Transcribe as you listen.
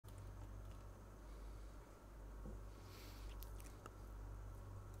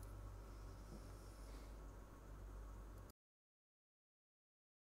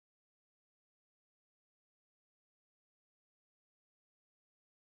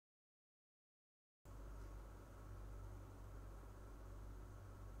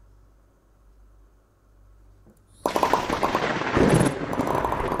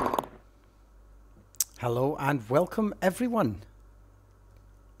Hello and welcome everyone.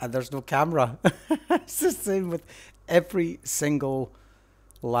 And there's no camera. It's the same with every single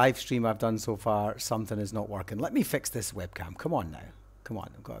live stream I've done so far. Something is not working. Let me fix this webcam. Come on now. Come on.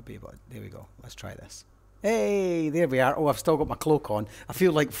 I've got to be able to. There we go. Let's try this. Hey, there we are. Oh, I've still got my cloak on. I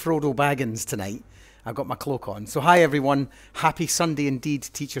feel like Frodo Baggins tonight. I've got my cloak on. So hi everyone. Happy Sunday indeed,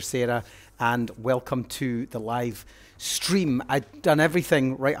 Teacher Sarah, and welcome to the live stream. I'd done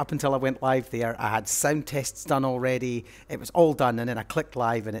everything right up until I went live there. I had sound tests done already. It was all done, and then I clicked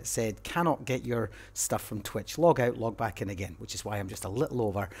live and it said, cannot get your stuff from Twitch. Log out, log back in again, which is why I'm just a little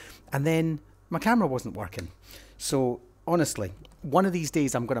over. And then my camera wasn't working. So honestly, one of these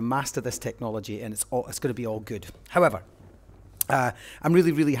days I'm going to master this technology and it's going to be all good. However, I'm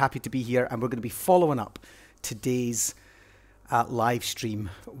really, really happy to be here, and we're going to be following up today's live stream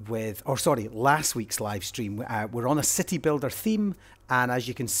with, or sorry, last week's live stream. We're on a city builder theme, and as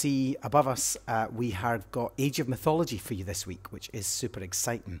you can see above us, we have got Age of Mythology for you this week, which is super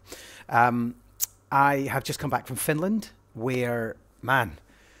exciting. I have just come back from Finland, where, man,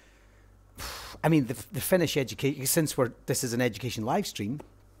 I mean, the Finnish education, since this is an education live stream.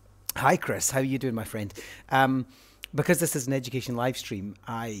 Hi, Chris. How are you doing, my friend? Because this is an education live stream,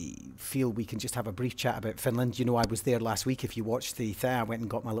 I feel we can just have a brief chat about Finland. You know, I was there last week. If you watched the thing, I went and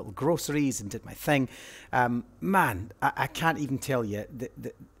got my little groceries and did my thing. Man, I can't even tell you,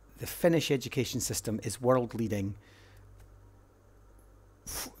 the Finnish education system is world leading,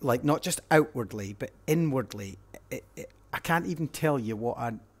 like not just outwardly, but inwardly. I can't even tell you what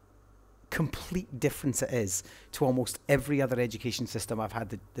a complete difference it is to almost every other education system I've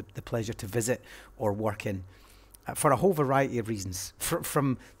had the pleasure to visit or work in. For a whole variety of reasons,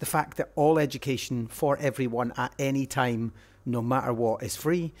 from the fact that all education for everyone at any time, no matter what, is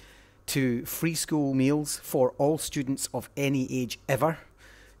free, to free school meals for all students of any age ever,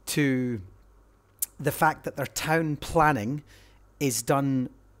 to the fact that their town planning is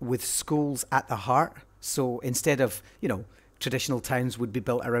done with schools at the heart. So instead of, you know, traditional towns would be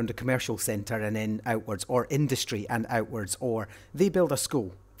built around a commercial centre and then outwards, or industry and outwards, or they build a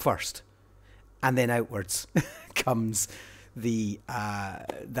school first and then outwards comes the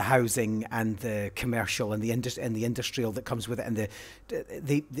housing and the commercial and the industrial that comes with it, and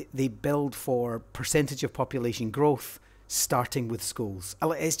they build for percentage of population growth, starting with schools.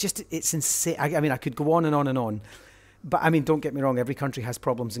 It's insane. I mean, I could go on and on and on, but I mean, don't get me wrong. Every country has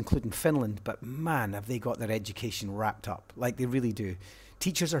problems, including Finland. But man, have they got their education wrapped up? Like they really do.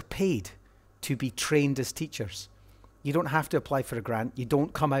 Teachers are paid to be trained as teachers. You don't have to apply for a grant. You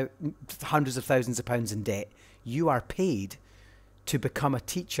don't come out hundreds of thousands of pounds in debt. You are paid to become a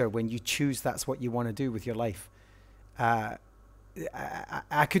teacher when you choose that's what you want to do with your life. I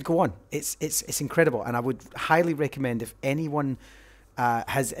could go on. It's incredible, and I would highly recommend, if anyone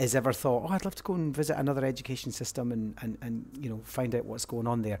has ever thought, oh, I'd love to go and visit another education system and you know, find out what's going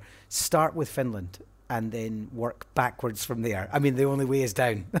on there. Start with Finland and then work backwards from there. I mean, the only way is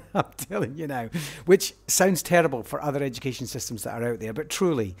down, I'm telling you now, which sounds terrible for other education systems that are out there. But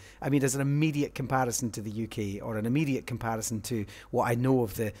truly, I mean, as an immediate comparison to the UK, or an immediate comparison to what I know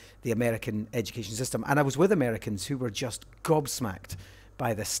of the American education system, and I was with Americans who were just gobsmacked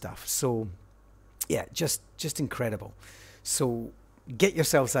by this stuff. So yeah, just incredible. So get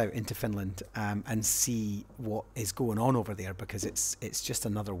yourselves out into Finland and see what is going on over there, because it's just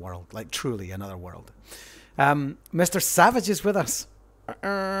another world, like truly another world. Mr. Savage is with us.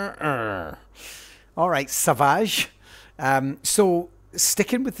 All right, Savage. So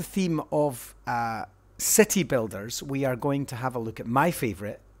sticking with the theme of city builders, we are going to have a look at my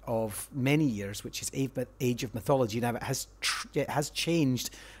favourite of many years, which is Age of Mythology. Now, it has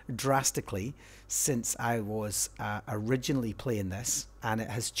changed drastically since I was originally playing this, and it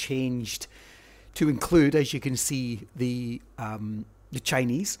has changed to include, as you can see, the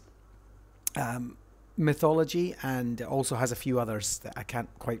Chinese mythology, and it also has a few others that I can't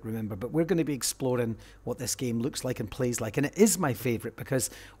quite remember. But we're going to be exploring what this game looks like and plays like, and it is my favourite because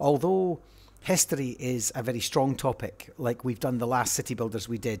although history is a very strong topic, like we've done the last city builders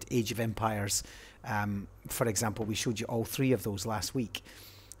we did, Age of Empires, for example, we showed you all three of those last week.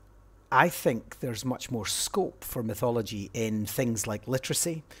 I think there's much more scope for mythology in things like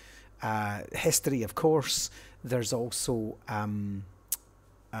literacy, history, of course. There's also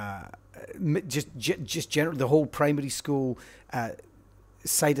just general, the whole primary school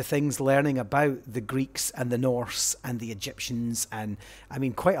side of things, learning about the Greeks and the Norse and the Egyptians. And I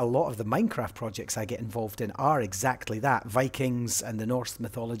mean, quite a lot of the Minecraft projects I get involved in are exactly that, Vikings and the Norse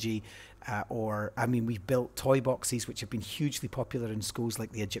mythology. Or, I mean, we've built toy boxes which have been hugely popular in schools,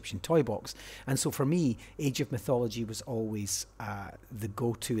 like the Egyptian toy box. And so for me, Age of Mythology was always the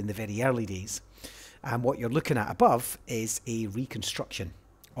go-to in the very early days. And what you're looking at above is a reconstruction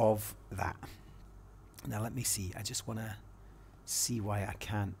of that. Now let me see. I just want to see why I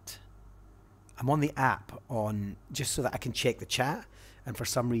can't. I'm on the app on just so that I can check the chat. And for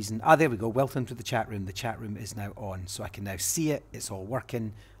some reason, there we go. Welcome to the chat room. The chat room is now on, so I can now see it. It's all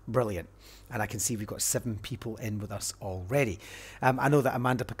working. Brilliant. And I can see we've got 7 people in with us already. I know that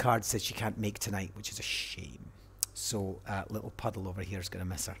Amanda Picard says she can't make tonight, which is a shame. So little puddle over here is going to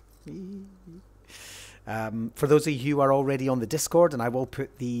miss her. For those of you who are already on the Discord, and I will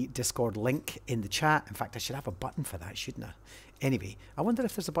put the Discord link in the chat. In fact, I should have a button for that, shouldn't I? Anyway, I wonder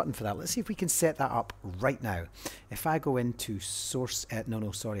if there's a button for that. Let's see if we can set that up right now. If I go into source,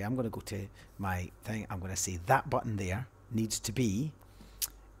 no, sorry, I'm going to go to my thing. I'm going to say that button there needs to be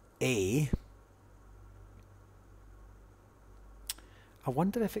I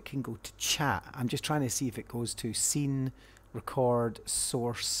wonder if it can go to chat. I'm just trying to see if it goes to scene, record,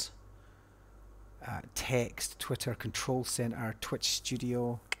 source, text, Twitter, control center, Twitch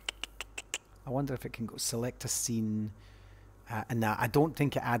studio. I wonder if it can go select a scene. And I don't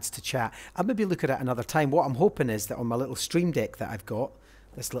think it adds to chat. I'll maybe look at it another time. What I'm hoping is that on my little stream deck that I've got,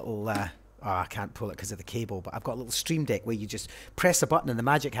 this little, I can't pull it because of the cable, but I've got a little stream deck where you just press a button and the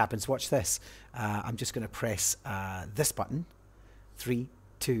magic happens. Watch this. I'm just going to press this button. 3,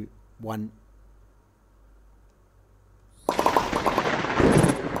 2, 1.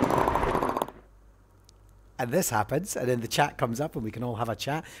 And this happens, and then the chat comes up and we can all have a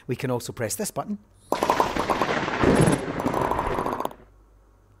chat. We can also press this button.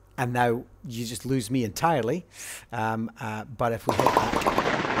 And now you just lose me entirely. But if we hit back.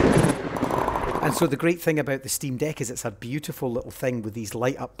 And so the great thing about the Steam Deck is it's a beautiful little thing with these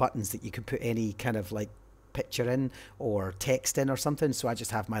light up buttons that you can put any kind of like picture in or text in or something. So I just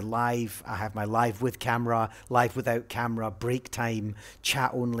have my live, I have my live with camera, live without camera, break time,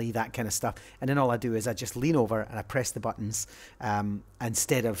 chat only, that kind of stuff. And then all I do is I just lean over and I press the buttons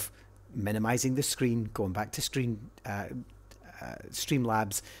instead of minimizing the screen, going back to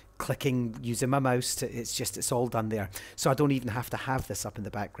Streamlabs, clicking, using my mouse. It's all done there. So I don't even have to have this up in the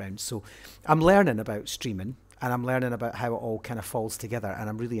background. So I'm learning about streaming and I'm learning about how it all kind of falls together and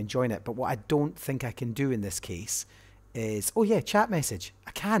I'm really enjoying it. But what I don't think I can do in this case is, oh yeah, chat message.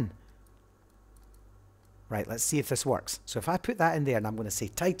 I can. Right, let's see if this works. So if I put that in there and I'm going to say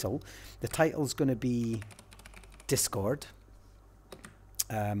title, the title's going to be Discord.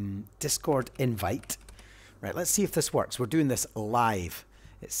 Discord invite. Right, let's see if this works. We're doing this live.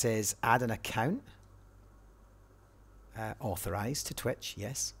 It says add an account. Authorized to Twitch,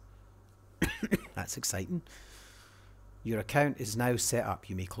 yes. That's exciting. Your account is now set up.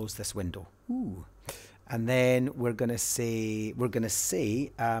 You may close this window. Ooh. And then we're going to say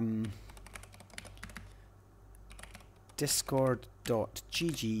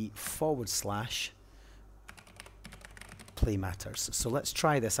discord.gg/PlayMatters. So let's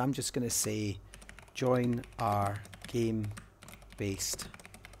try this. I'm just going to say join our game-based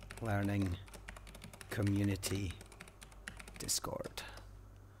learning community Discord.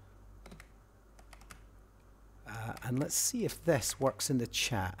 And let's see if this works in the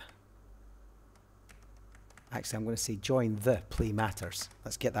chat. Actually, I'm going to say join the PlayMatters.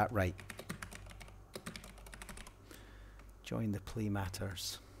 Let's get that right. Join the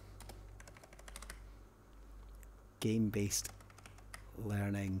PlayMatters. Game-based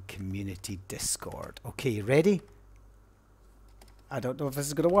learning community Discord. Okay, you ready? I don't know if this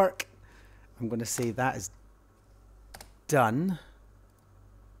is going to work. I'm going to say that is done.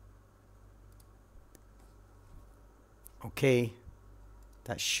 Okay,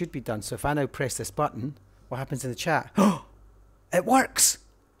 that should be done. So if I now press this button, what happens in the chat? Oh, it works!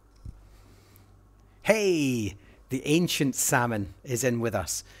 Hey, the ancient salmon is in with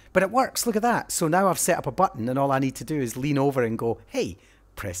us. But it works, look at that. So now I've set up a button and all I need to do is lean over and go, hey,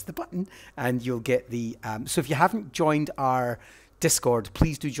 press the button and you'll get the... so if you haven't joined our Discord,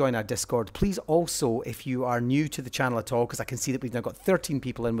 please do join our Discord. Please also, if you are new to the channel at all, because I can see that we've now got 13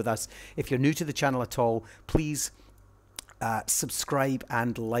 people in with us. If you're new to the channel at all, please subscribe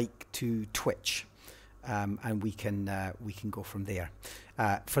and like to Twitch. And we can go from there.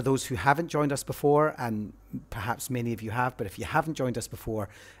 For those who haven't joined us before, and perhaps many of you have, but if you haven't joined us before,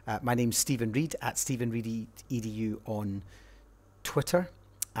 my name's Stephen Reid at StephenReid.edu on Twitter,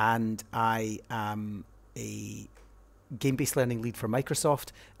 and I am a game-based learning lead for Microsoft,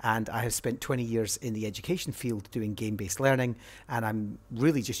 and I have spent 20 years in the education field doing game-based learning, and I'm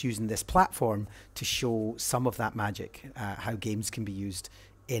really just using this platform to show some of that magic, how games can be used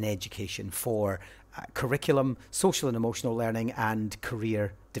in education for curriculum, social and emotional learning, and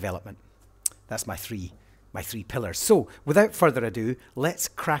career development. That's my 3 my 3 pillars. So without further ado, let's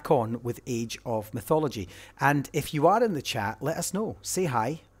crack on with Age of Mythology. And if you are in the chat, let us know. Say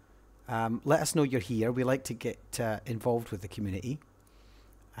hi. Let us know you're here. We like to get involved with the community.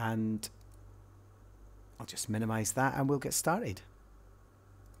 And I'll just minimize that and we'll get started.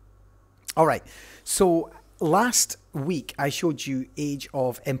 All right. So last week I showed you Age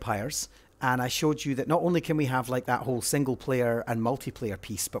of Empires. And I showed you that not only can we have like that whole single player and multiplayer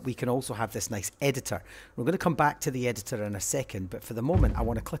piece, but we can also have this nice editor. We're going to come back to the editor in a second, but for the moment I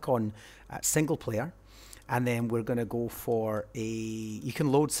want to click on single player, and then we're going to go for you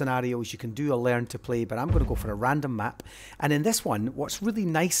can load scenarios, you can do a learn to play, but I'm going to go for a random map. And in this one, what's really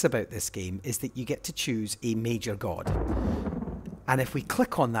nice about this game is that you get to choose a major god. And if we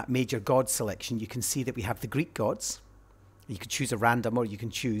click on that major god selection, you can see that we have the Greek gods. You can choose a random, or you can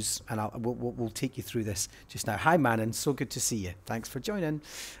choose, and we'll take you through this just now. Hi, Manon. So good to see you. Thanks for joining.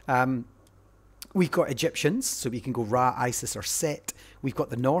 We've got Egyptians, so we can go Ra, Isis, or Set. We've got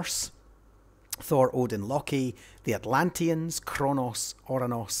the Norse, Thor, Odin, Loki. The Atlanteans, Kronos,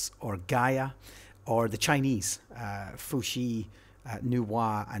 Oranos, or Gaia. Or the Chinese, Fuxi,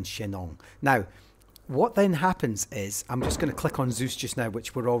 Nuwa, and Shenong. Now, what then happens is, I'm just going to click on Zeus just now,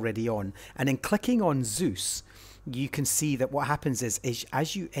 which we're already on. And in clicking on Zeus, you can see that what happens is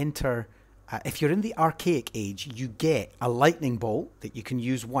as you enter, if you're in the archaic age, you get a lightning bolt that you can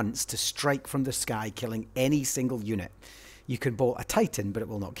use once to strike from the sky, killing any single unit. You can bolt a Titan, but it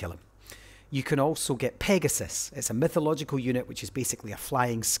will not kill him. You can also get Pegasus. It's a mythological unit, which is basically a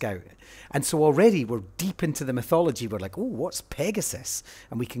flying scout. And so already we're deep into the mythology. We're like, oh, what's Pegasus?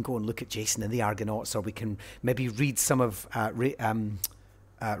 And we can go and look at Jason and the Argonauts, or we can maybe read some of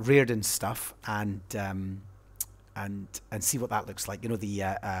Reardon's stuff and see what that looks like, you know,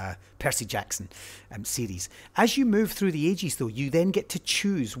 the Percy Jackson series. As you move through the ages, though, you then get to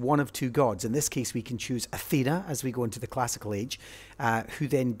choose one of 2 gods. In this case, we can choose Athena as we go into the classical age, who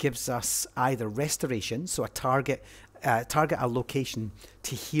then gives us either restoration, so target a location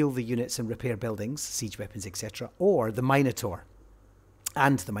to heal the units and repair buildings, siege weapons, etc., or the Minotaur.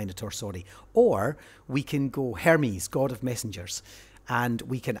 Or we can go Hermes, god of messengers. And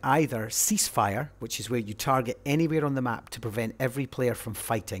we can either ceasefire, which is where you target anywhere on the map to prevent every player from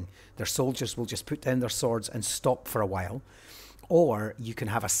fighting. Their soldiers will just put down their swords and stop for a while. Or you can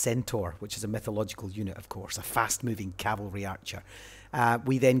have a centaur, which is a mythological unit, of course, a fast-moving cavalry archer.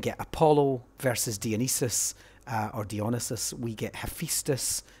 We then get Apollo versus Dionysus, or Dionysus. We get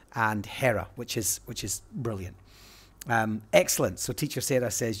Hephaestus and Hera, which is brilliant. Excellent. So teacher Sarah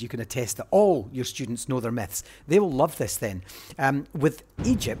says you can attest that all your students know their myths. They will love this then. With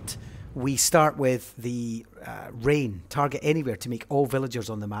Egypt, we start with the rain, target anywhere to make all villagers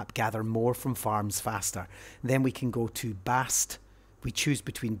on the map gather more from farms faster. Then we can go to Bast. We choose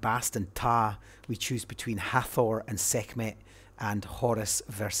between Bast and Ta. We choose between Hathor and Sekhmet, and Horus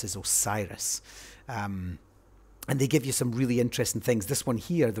versus Osiris. And they give you some really interesting things. This one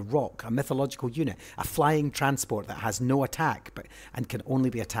here, the Rock, a mythological unit, a flying transport that has no attack and can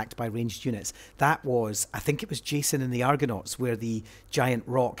only be attacked by ranged units. That was, I think it was Jason and the Argonauts, where the giant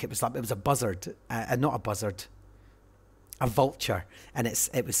rock, it was a buzzard, not a buzzard, a vulture, and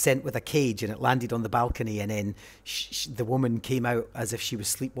it was sent with a cage, and it landed on the balcony, and then the woman came out as if she was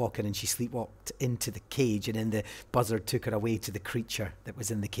sleepwalking, and she sleepwalked into the cage, and then the buzzard took her away to the creature that was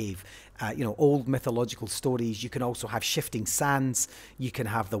in the cave. You know, old mythological stories. You can also have shifting sands. You can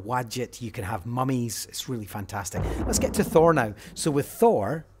have the Wadjet. You can have mummies. It's really fantastic. Let's get to Thor now. So with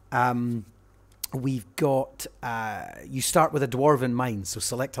Thor, we've got, you start with a dwarven mine. So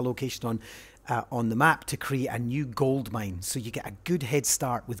select a location on the map to create a new gold mine. So you get a good head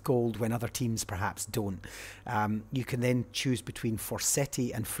start with gold when other teams perhaps don't. You can then choose between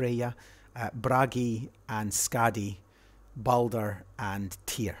Forseti and Freya, Bragi and Skadi, Balder and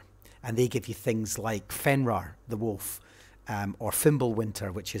Tyr. And they give you things like Fenrir, the wolf, or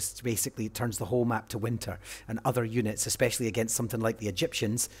Fimbulwinter, which is basically turns the whole map to winter. And other units, especially against something like the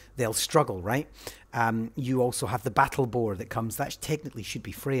Egyptians, they'll struggle, right? You also have the battle boar that comes. That technically should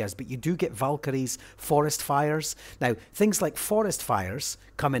be Freya's, but you do get Valkyries, forest fires. Now, things like forest fires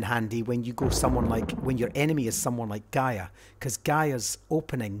come in handy when you go when your enemy is someone like Gaia, because Gaia's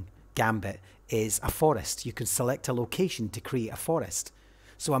opening gambit is a forest. You can select a location to create a forest.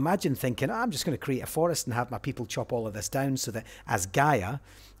 So imagine thinking, I'm just going to create a forest and have my people chop all of this down so that as Gaia,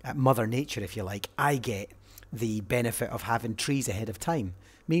 Mother Nature, if you like, I get the benefit of having trees ahead of time.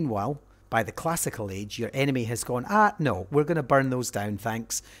 Meanwhile, by the classical age, your enemy has gone, no, we're going to burn those down,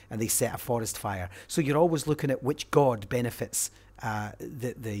 thanks. And they set a forest fire. So you're always looking at which god benefits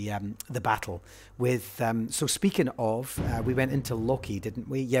the battle with. So speaking of, we went into Loki, didn't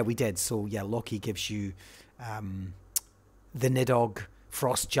we? Yeah, we did. So yeah, Loki gives you the Nidhogg,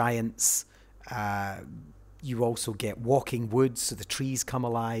 frost giants. You also get walking woods, so the trees come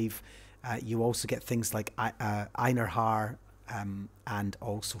alive. You also get things like Einarhar, and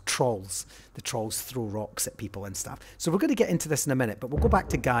also trolls. The trolls throw rocks at people and stuff. So we're going to get into this in a minute, but we'll go back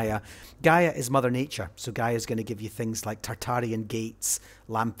to Gaia. Gaia is Mother Nature. So Gaia is going to give you things like Tartarian gates,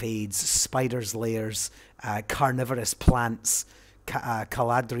 lampades, spiders' lairs, carnivorous plants,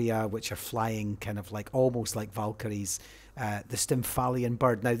 Caladria, which are flying kind of like almost like Valkyries, the Stymphalian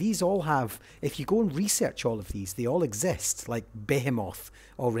bird. Now these all have, if you go and research all of these, they all exist. Like Behemoth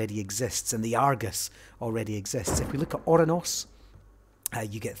already exists and the Argus already exists. If we look at Oranos,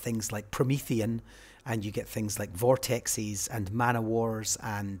 you get things like Promethean, and you get things like Vortexes and Man Wars,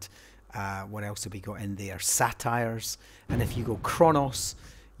 and what else have we got in there? Satyrs. And if you go Chronos,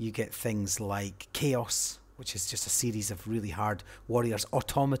 you get things like Chaos, which is just a series of really hard warriors,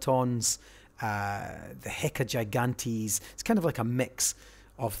 automatons, the Heka Gigantes. It's kind of like a mix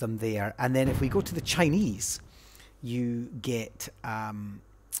of them there. And then if we go to the Chinese, you get,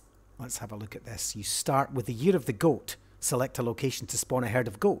 let's have a look at this. You start with the Year of the Goat. Select a location to spawn a herd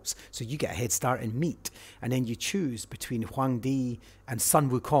of goats. So you get a head start in meat. And then you choose between Huangdi and Sun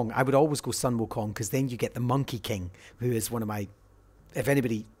Wukong. I would always go Sun Wukong, because then you get the Monkey King, who is one of my, if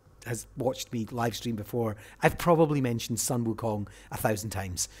anybody has watched me live stream before, I've probably mentioned Sun Wukong 1,000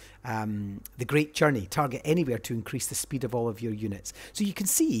 times. The Great Journey, target anywhere to increase the speed of all of your units. So you can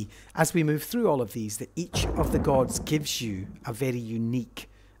see, as we move through all of these, that each of the gods gives you a very unique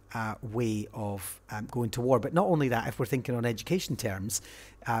way of going to war. But not only that, if we're thinking on education terms,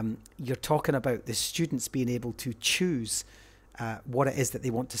 you're talking about the students being able to choose what it is that they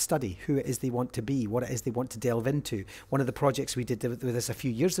want to study, who it is they want to be, what it is they want to delve into. One of the projects we did with this a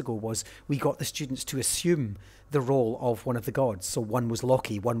few years ago was we got the students to assume the role of one of the gods. So one was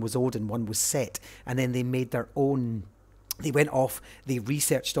Loki, one was Odin, one was Set, and then they made their own. They went off, they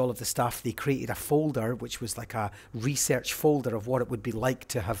researched all of the stuff, they created a folder, which was like a research folder of what it would be like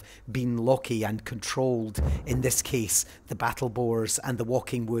to have been Loki and controlled, in this case, the battle boars and the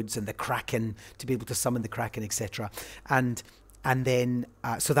walking woods and the kraken, to be able to summon the kraken, etc. And then,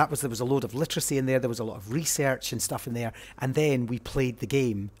 so there was a load of literacy in there, there was a lot of research and stuff in there, and then we played the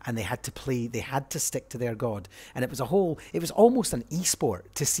game, and they had to stick to their god. And it was almost an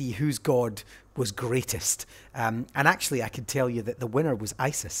e-sport to see whose god was greatest. And actually, I can tell you that the winner was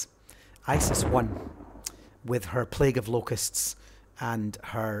Isis. Isis won with her Plague of Locusts and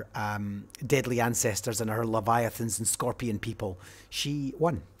her deadly ancestors and her Leviathans and Scorpion people. She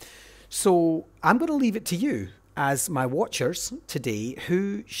won. So I'm going to leave it to you as my watchers today.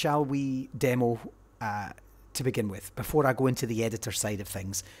 Who shall we demo to begin with? Before I go into the editor side of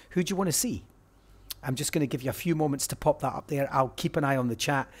things, who do you want to see? I'm just going to give you a few moments to pop that up there. I'll keep an eye on the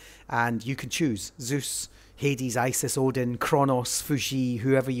chat, and you can choose Zeus, Hades, Isis, Odin, Kronos, Fuji,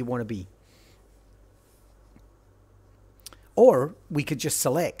 whoever you want to be. Or we could just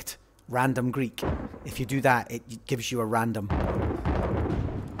select random Greek. If you do that, it gives you a random.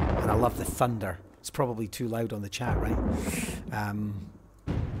 And I love the thunder. It's probably too loud on the chat, right?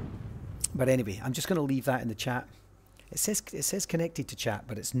 But anyway, I'm just going to leave that in the chat. It says connected to chat,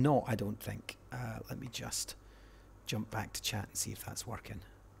 but it's not, I don't think. Let me just jump back to chat and see if that's working.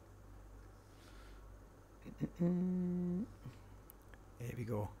 There we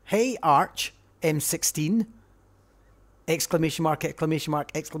go. Hey, Arch M16! Exclamation mark, exclamation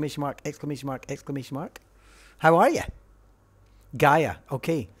mark, exclamation mark, exclamation mark, exclamation mark. How are you? Gaia,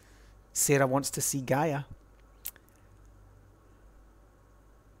 okay. Sarah wants to see Gaia.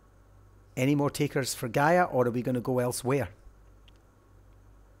 Any more takers for Gaia, or are we going to go elsewhere?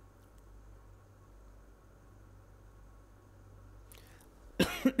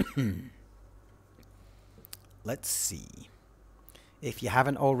 Let's see. If you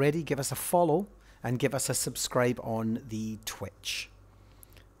haven't already, give us a follow and give us a subscribe on the Twitch.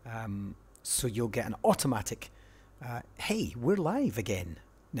 So you'll get an automatic, hey, we're live again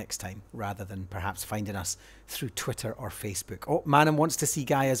next time, rather than perhaps finding us through Twitter or Facebook. Oh, Manon wants to see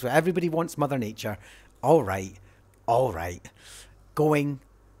Gaia as well. Everybody wants Mother Nature. All right. All right. Going,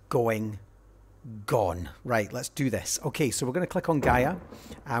 gone. Right, let's do this. Okay, so we're going to click on Gaia,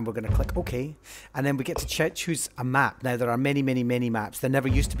 and we're going to click OK, and then we get to choose a map. Now, there are many, many, many maps. There never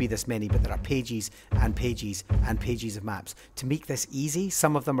used to be this many, but there are pages and pages and pages of maps. To make this easy,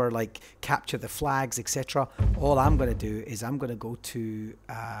 some of them are like capture the flags, etc. All I'm going to do is I'm going to go to,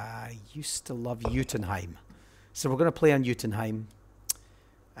 I used to love Jotunheim. So we're going to play on Jotunheim.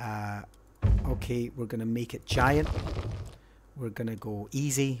 Okay, we're going to make it giant. We're going to go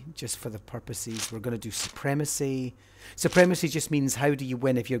easy, just for the purposes. We're going to do supremacy. Supremacy just means how do you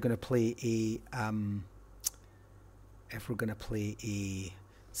win if you're going to play a... if we're going to play a...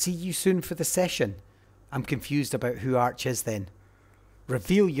 See you soon for the session. I'm confused about who Arch is then.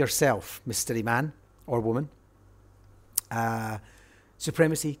 Reveal yourself, mystery man or woman.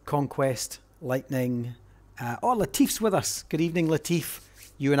 Supremacy, conquest, lightning. Oh, Latif's with us. Good evening, Latif.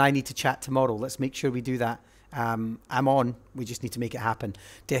 You and I need to chat tomorrow. Let's make sure we do that. I'm on. We just need to make it happen.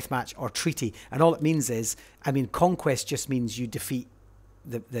 Deathmatch or treaty. And all it means is, I mean, conquest just means you defeat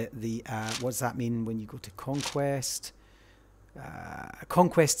the what does that mean when you go to conquest?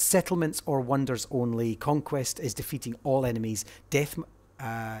 Conquest, settlements or wonders only. Conquest is defeating all enemies.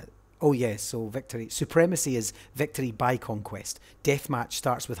 Oh yes, so victory. Supremacy is victory by conquest. Deathmatch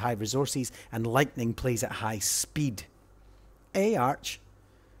starts with high resources, and lightning plays at high speed. Hey, Arch.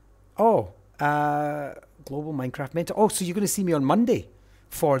 Oh, Global Minecraft Mentor. Oh, so you're going to see me on Monday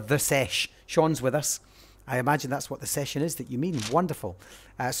for the sesh. Sean's with us. I imagine that's what the session is that you mean. Wonderful.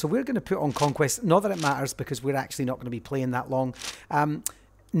 So we're going to put on Conquest. Not that it matters because we're actually not going to be playing that long.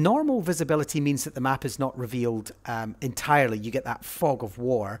 Normal visibility means that the map is not revealed entirely. You get that fog of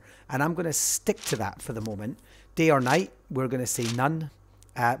war. And I'm going to stick to that for the moment. Day or night, we're going to say none.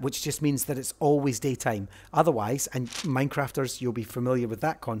 Which just means that it's always daytime. Otherwise, and Minecrafters, you'll be familiar with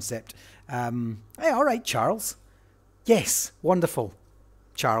that concept. Hey, all right, Charles. Yes, wonderful.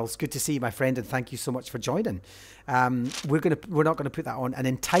 Charles, good to see you, my friend, and thank you so much for joining. We're not going to put that on. And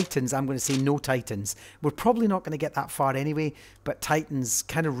in Titans, I'm going to say no Titans. We're probably not going to get that far anyway, but Titans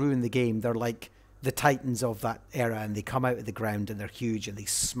kind of ruin the game. They're like the Titans of that era, and they come out of the ground and they're huge and they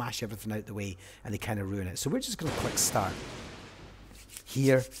smash everything out the way and they kind of ruin it. So we're just going to click start.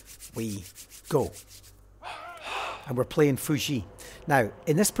 Here we go. And we're playing Fuji. Now,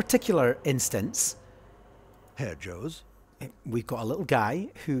 in this particular instance, Herr Joes, we've got a little guy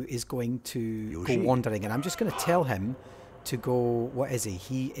who is going to go wandering, and I'm just going to tell him to go. What is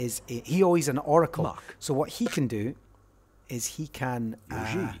he? He always an oracle. Mark. So what he can do is he can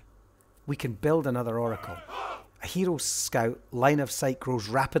we can build another oracle. A hero scout line of sight grows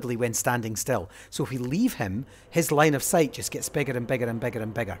rapidly when standing still. So if we leave him, his line of sight just gets bigger and bigger and bigger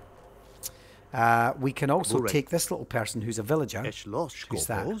and bigger. We can also take this little person who's a villager. Who's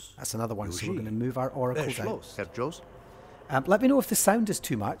that? That's another one. So we're going to move our oracles out. Let me know if the sound is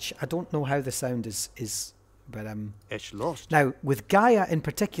too much. I don't know how the sound is but now with Gaia in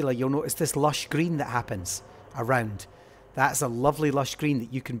particular, you'll notice this lush green that happens around. That's a lovely lush green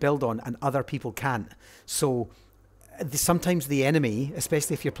that you can build on and other people can't. So sometimes the enemy,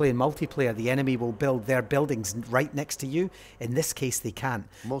 especially if you're playing multiplayer, the enemy will build their buildings right next to you. In this case, they can't.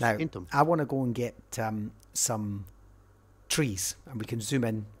 Now, I want to go and get some trees, and we can zoom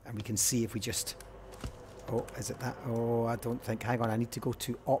in and we can see if we just... Oh, is it that? Oh, I don't think... Hang on, I need to go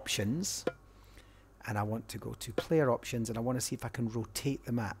to options, and I want to go to player options, and I want to see if I can rotate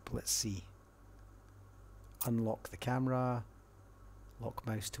the map. Let's see. Unlock the camera. Lock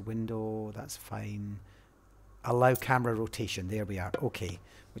mouse to window. That's fine. Allow camera rotation. There we are. Okay.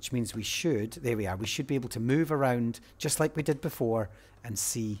 Which means we should... There we are. We should be able to move around just like we did before and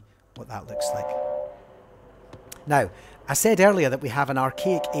see what that looks like. Now, I said earlier that we have an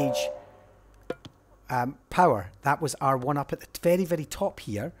archaic age power. That was our one up at the very, very top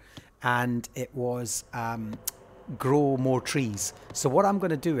here. And it was grow more trees. So what I'm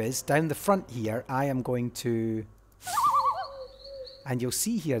going to do is, down the front here, I am going to... And you'll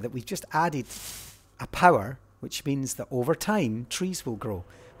see here that we've just added a power, which means that over time, trees will grow.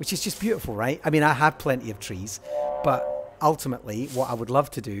 Which is just beautiful, right? I mean, I have plenty of trees. But ultimately, what I would love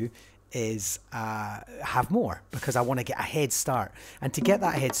to do is have more, because I want to get a head start. And to get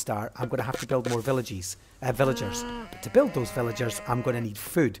that head start, I'm going to have to build more villagers. But to build those villagers, I'm going to need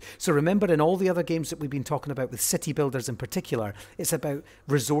food. So remember, in all the other games that we've been talking about with city builders in particular, it's about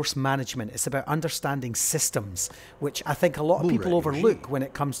resource management. It's about understanding systems, which I think a lot of people overlook when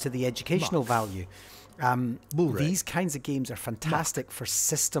it comes to the educational value. These kinds of games are fantastic for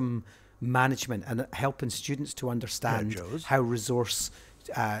system management and helping students to understand how resource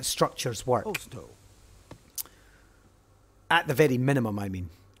structures work. At the very minimum, I mean.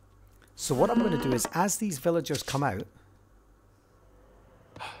 So what I'm going to do is, as these villagers come out,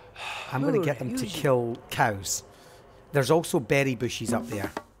 I'm going to get them to kill cows. There's also berry bushes up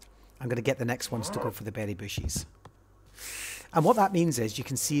there. I'm going to get the next ones to go for the berry bushes. And what that means is you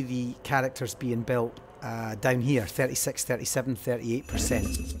can see the characters being built down here, 36, 37,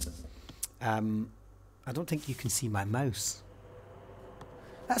 38%. I don't think you can see my mouse.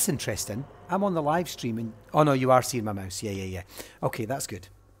 That's interesting. I'm on the live stream and... Oh no, you are seeing my mouse. Yeah. Okay, that's good.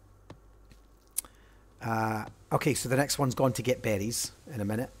 Okay, so the next one's gone to get berries in a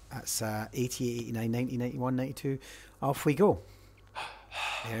minute. That's 88, 89, 90, 91, 92. Off we go.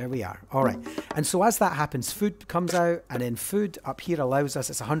 There we are. All right. And so as that happens, food comes out, and then food up here allows us,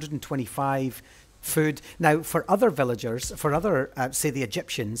 it's 125 food. Now, for other villagers, for other, say the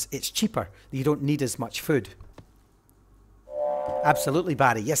Egyptians, it's cheaper. You don't need as much food. Absolutely,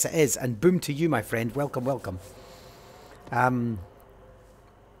 Barry. Yes, it is. And boom to you, my friend. Welcome, welcome. I'll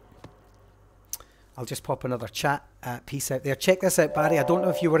just pop another chat piece out there. Check this out, Barry. I don't know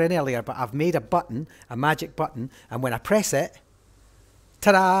if you were in earlier, but I've made a button, a magic button, and when I press it,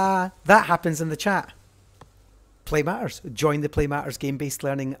 ta-da! That happens in the chat. PlayMatters. Join the PlayMatters game-based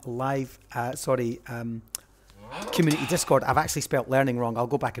learning live, community Discord. I've actually spelt learning wrong. I'll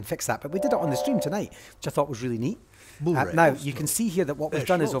go back and fix that. But we did it on the stream tonight, which I thought was really neat. Now, you can see here that what we've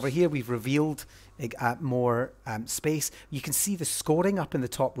done is over here, we've revealed more space. You can see the scoring up in the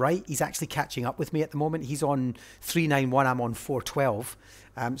top right. He's actually catching up with me at the moment. He's on 391. I'm on 412.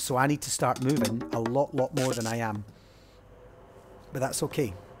 So I need to start moving a lot more than I am. But that's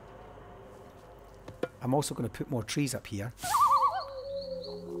okay. I'm also going to put more trees up here.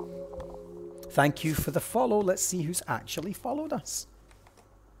 Thank you for the follow. Let's see who's actually followed us.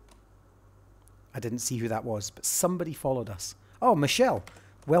 I didn't see who that was, but somebody followed us. Oh, Michelle.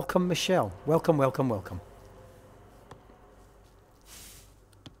 Welcome, Michelle. Welcome, welcome, welcome.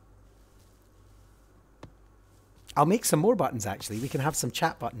 I'll make some more buttons, actually. We can have some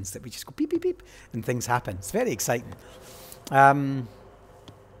chat buttons that we just go beep, beep, beep, and things happen. It's very exciting. I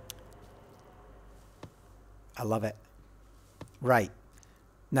love it. Right.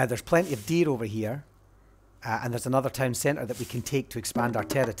 Now, there's plenty of deer over here. And there's another town centre that we can take to expand our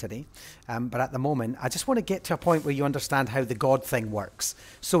territory. But at the moment, I just want to get to a point where you understand how the God thing works.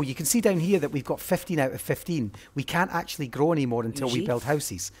 So you can see down here that we've got 15 out of 15. We can't actually grow anymore until we build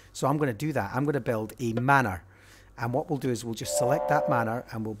houses. So I'm going to do that. I'm going to build a manor. And what we'll do is we'll just select that manor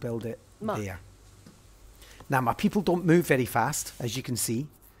and we'll build it there. Now, my people don't move very fast, as you can see.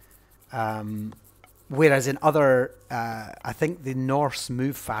 Whereas in other, I think the Norse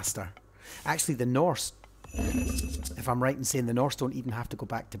move faster. Actually, the Norse, if I'm right in saying the Norse don't even have to go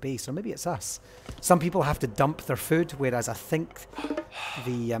back to base, or maybe it's us. Some people have to dump their food, whereas I think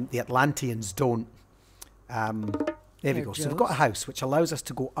the Atlanteans don't. There we go. So we've got a house, which allows us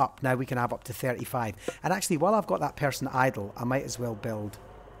to go up. Now we can have up to 35. And actually, while I've got that person idle, I might as well build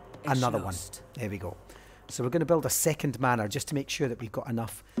another one. There we go. So we're going to build a second manor, just to make sure that we've got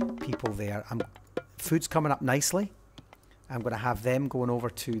enough people there. Food's coming up nicely. I'm going to have them going over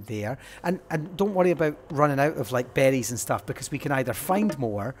to there. And don't worry about running out of like berries and stuff, because we can either find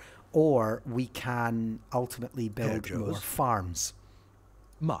more or we can ultimately build more farms.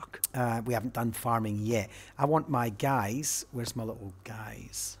 Muck. We haven't done farming yet. I want my guys. Where's my little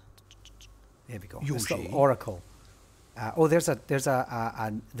guys? There we go. This little oracle. Oh, there's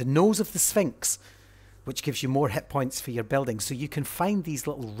the nose of the Sphinx, which gives you more hit points for your building. So you can find these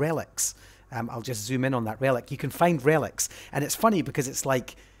little relics. I'll just zoom in on that relic. You can find relics. And it's funny because it's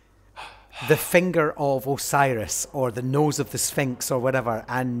like the finger of Osiris or the nose of the Sphinx or whatever,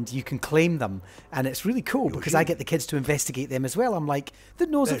 and you can claim them. And it's really cool because I get the kids to investigate them as well. I'm like, the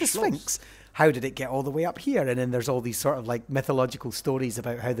nose of the Sphinx? How did it get all the way up here? And then there's all these sort of like mythological stories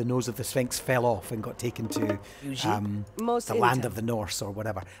about how the nose of the Sphinx fell off and got taken to the land of the Norse or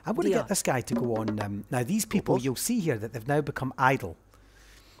whatever. I'm going to get this guy to go on. Now, these people, you'll see here that they've now become idle.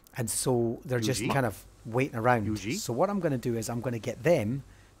 And so they're just kind of waiting around. So what I'm going to do is I'm going to get them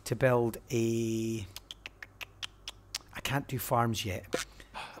to build a... I can't do farms yet.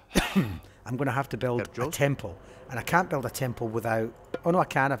 I'm going to have to build a temple. And I can't build a temple without... Oh, no, I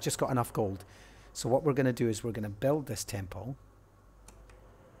can. I've just got enough gold. So what we're going to do is we're going to build this temple.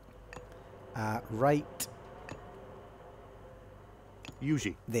 Right...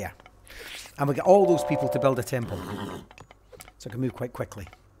 there. And we'll get all those people to build a temple. So I can move quite quickly.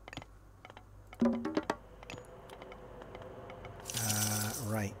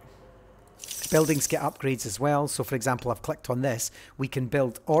 Right. Buildings get upgrades as well. So, for example, I've clicked on this. We can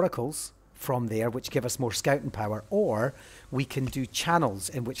build oracles from there, which give us more scouting power, or we can do channels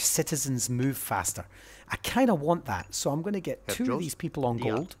in which citizens move faster. I kind of want that. So I'm going to get 2 of these people on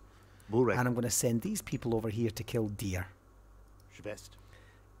gold, and I'm going to send these people over here to kill deer.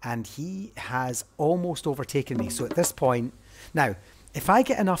 And he has almost overtaken me. So at this point, now, if I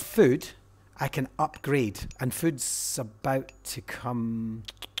get enough food, I can upgrade. And food's about to come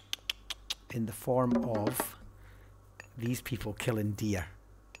in the form of these people killing deer.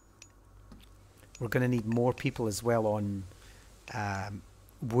 We're going to need more people as well on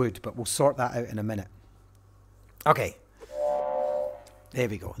wood, but we'll sort that out in a minute. Okay. There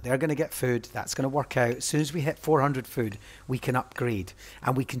we go. They're going to get food. That's going to work out. As soon as we hit 400 food, we can upgrade.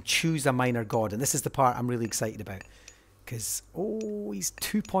 And we can choose a minor god. And this is the part I'm really excited about. Because, oh, he's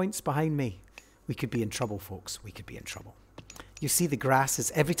 2 points behind me. We could be in trouble, folks. We could be in trouble. You see the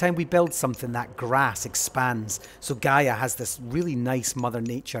grasses. Every time we build something, that grass expands. So Gaia has this really nice Mother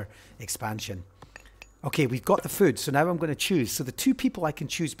Nature expansion. Okay, we've got the food. So now I'm going to choose. So the two people I can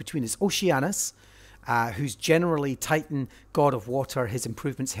choose between is Oceanus, who's generally Titan, god of water. His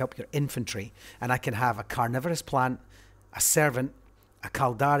improvements help your infantry. And I can have a carnivorous plant, a servant, a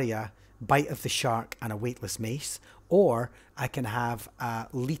Caldaria, bite of the shark, and a weightless mace. Or I can have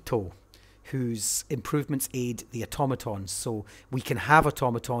Leto, whose improvements aid the automatons. So we can have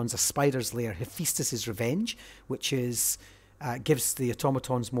automatons, a spider's lair, Hephaestus' revenge, which is gives the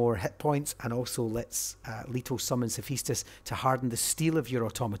automatons more hit points, and also lets Leto summons Hephaestus to harden the steel of your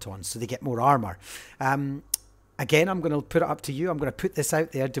automatons, so they get more armor. Again, I'm going to put it up to you. I'm going to put this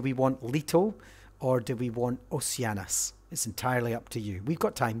out there. Do we want Leto or do we want Oceanus? It's entirely up to you. We've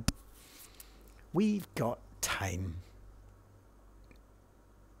got time. We've got time.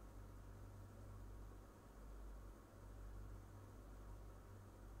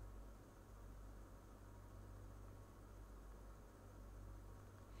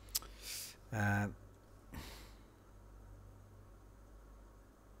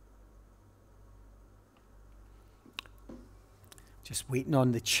 Just waiting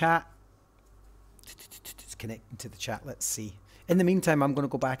on the chat. It's connecting to the chat. Let's see. In the meantime, I'm going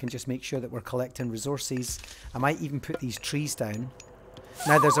to go back and just make sure that we're collecting resources. I might even put these trees down.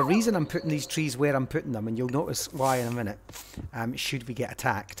 Now, there's a reason I'm putting these trees where I'm putting them, and you'll notice why in a minute. Should we get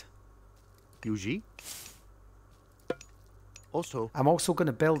attacked? Yuji. Also, I'm also going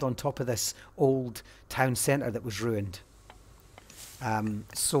to build on top of this old town centre that was ruined.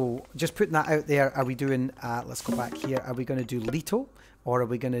 So just putting that out there. Are we doing, let's go back here. Are we going to do Leto, or are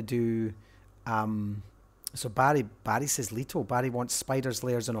we going to do, so Barry says Leto. Barry wants spiders,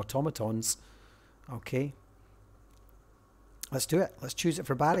 lairs and automatons. Okay. Let's do it. Let's choose it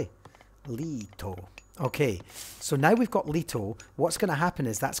for Barry. Leto. Okay, so now we've got Leto. What's going to happen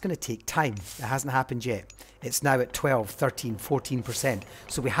is that's going to take time. It hasn't happened yet. It's now at 12, 13, 14%.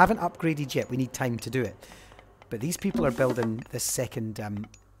 So we haven't upgraded yet. We need time to do it. But these people are building this second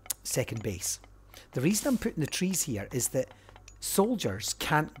base. The reason I'm putting the trees here is that soldiers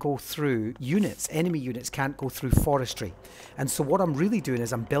can't go through units, enemy units can't go through forestry. And so what I'm really doing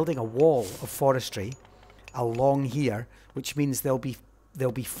is I'm building a wall of forestry along here, which means they'll be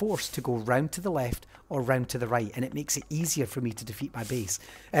forced to go round to the left or round to the right, and it makes it easier for me to defend my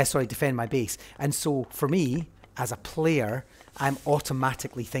base. And so for me, as a player, I'm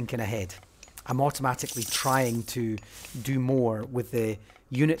automatically thinking ahead. I'm automatically trying to do more with the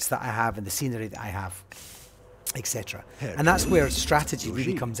units that I have and the scenery that I have, etc. And that's where strategy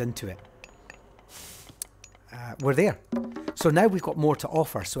really comes into it. We're there. So now we've got more to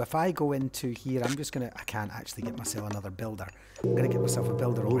offer. So if I go into here, I can't actually get myself another builder. I'm going to get myself a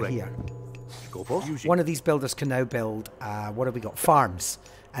builder over here. One of these builders can now build, what have we got? Farms.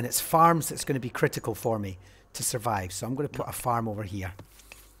 And it's farms that's going to be critical for me to survive. So I'm going to put a farm over here.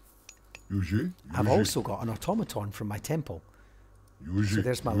 I've also got an automaton from my temple. So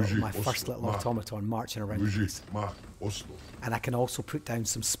there's my first little automaton marching around the place. And I can also put down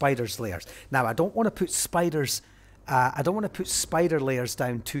some spiders layers. Now I don't want to put spiders spider layers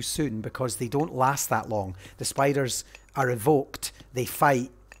down too soon because they don't last that long. The spiders are evoked, they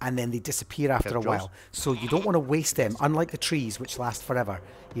fight, and then they disappear after a while. So you don't want to waste them, unlike the trees which last forever.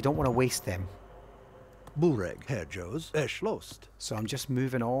 You don't want to waste them. So I'm just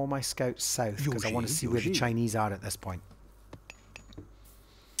moving all my scouts south because I want to see where the Chinese are at this point.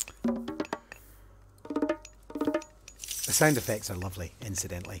 The sound effects are lovely,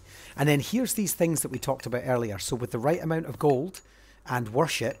 incidentally. And then here's these things that we talked about earlier. So with the right amount of gold and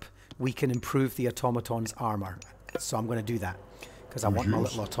worship, we can improve the automaton's armor. So I'm going to do that because I want my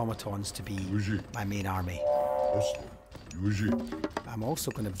little automatons to be my main army. I'm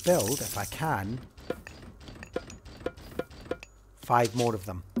also going to build, if I can, 5 more of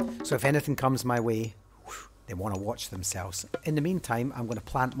them. So if anything comes my way, they want to watch themselves. In the meantime, I'm going to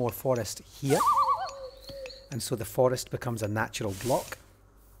plant more forest here. And so the forest becomes a natural block.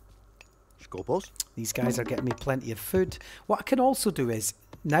 These guys are getting me plenty of food. What I can also do is,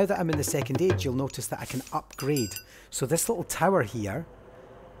 now that I'm in the second age, you'll notice that I can upgrade. So this little tower here,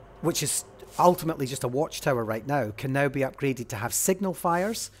 which is ultimately just a watchtower right now, can now be upgraded to have signal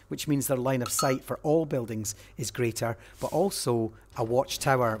fires, which means their line of sight for all buildings is greater, but also a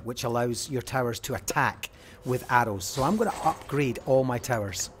watchtower, which allows your towers to attack with arrows. So I'm going to upgrade all my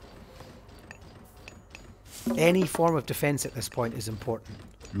towers. Any form of defense at this point is important.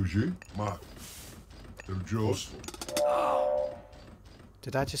 Yuji, Mark. Joes.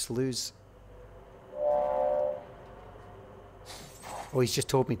 Did I just lose? Oh, he's just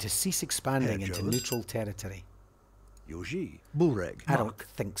told me to cease expanding into neutral territory. Yuji, Bureg. I don't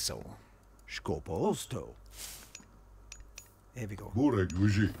think so. Skopo. Osto. There we go. Bureg,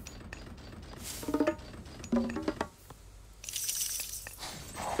 Yuji.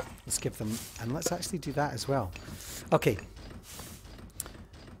 Let's give them, and let's actually do that as well. Okay.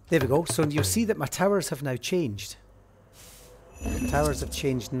 There we go. So you'll see that my towers have now changed. The towers have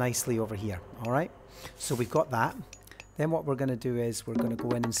changed nicely over here. All right. So we've got that. Then what we're going to do is we're going to go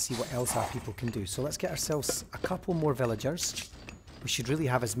in and see what else our people can do. So let's get ourselves a couple more villagers. We should really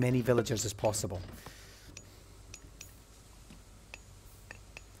have as many villagers as possible.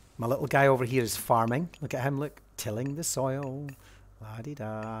 My little guy over here is farming. Look at him, look. Tilling the soil.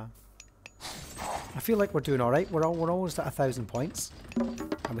 La-di-da. I feel like we're doing all right. We're almost at 1,000 points.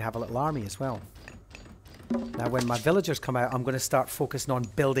 And we have a little army as well. Now when my villagers come out, I'm going to start focusing on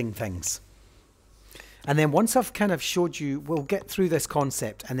building things. And then once I've kind of showed you, we'll get through this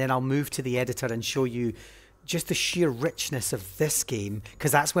concept and then I'll move to the editor and show you just the sheer richness of this game,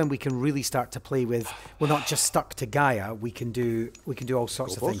 because that's when we can really start to play with, we're not just stuck to Gaia, we can do all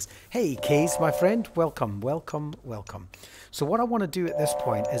sorts of things. Hey Kays, my friend, welcome, welcome, welcome. So what I want to do at this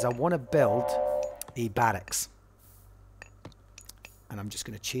point is I want to build a barracks. And I'm just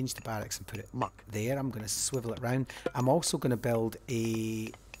going to change the barracks and put it there. I'm going to swivel it round. I'm also going to build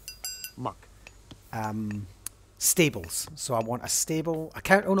a stables. So I want a stable.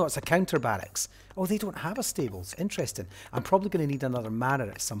 Oh no, it's a counter barracks. Oh, they don't have a stables. Interesting. I'm probably going to need another manor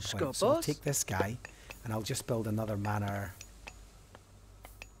at some point. So I'll take this guy and I'll just build another manor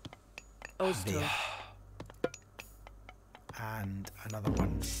there. And another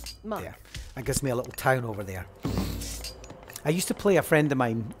one there. That gives me a little town over there. I used to play a friend of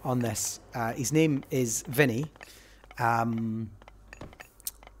mine on this. His name is Vinny.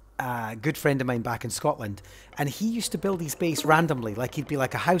 A good friend of mine back in Scotland, and he used to build his base randomly. Like he'd be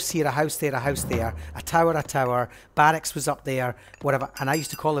like a house here, a house there, a house there, a tower, barracks was up there, whatever. And I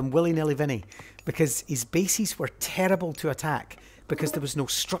used to call him Willy-nilly Vinny because his bases were terrible to attack because there was no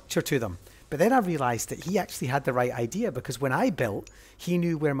structure to them. But then I realised that he actually had the right idea, because when I built, he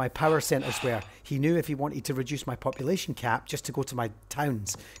knew where my power centres were. He knew if he wanted to reduce my population cap just to go to my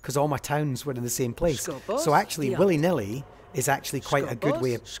towns, because all my towns were in the same place. So actually, willy-nilly is actually quite a good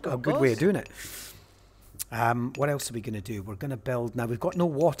way of doing it. What else are we going to do? We're going to build, now we've got no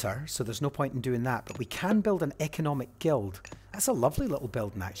water, so there's no point in doing that, but we can build an economic guild. That's a lovely little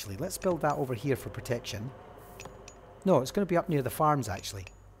building, actually. Let's build that over here for protection. No, it's going to be up near the farms, actually.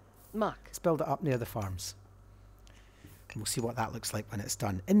 Let's build it up near the farms. And we'll see what that looks like when it's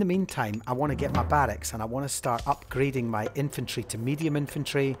done. In the meantime, I want to get my barracks and I want to start upgrading my infantry to medium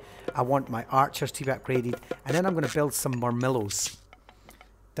infantry. I want my archers to be upgraded. And then I'm going to build some murmillos.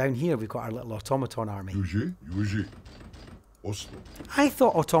 Down here, we've got our little automaton army. I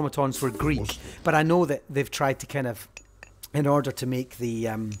thought automatons were Greek, but I know that they've tried to kind of, in order to make the...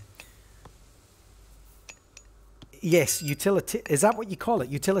 Yes, is that what you call it?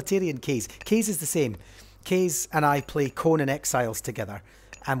 Utilitarian Kays. Kays is the same. Kays and I play Conan Exiles together.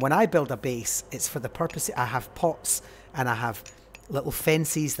 And when I build a base, it's for the purpose, I have pots and I have little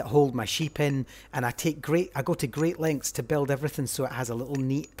fences that hold my sheep in. And I go to great lengths to build everything so it has a little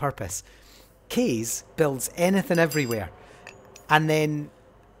neat purpose. Kays builds anything everywhere. And then,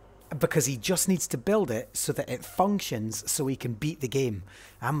 because he just needs to build it so that it functions so he can beat the game.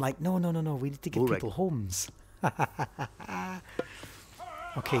 I'm like, no, we need to give people homes.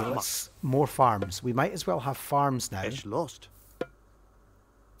 Okay, let's more farms. We might as well have farms now. Lost.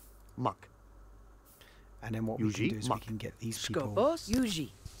 And then what we can do is we can get these people. There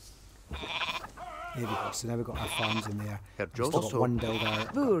we go. So now we've got our farms in there. We've still got one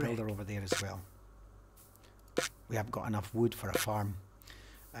builder over there as well. We haven't got enough wood for a farm.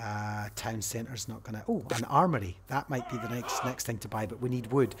 Town centre's not gonna. Oh, an armory. That might be the next thing to buy, but we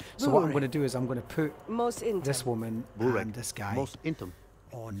need wood. So what I'm going to do is I'm going to put this woman and this guy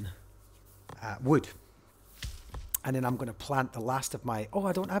on wood, and then I'm going to plant the last of my. Oh,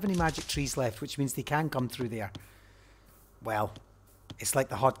 I don't have any magic trees left, which means they can come through there. Well, it's like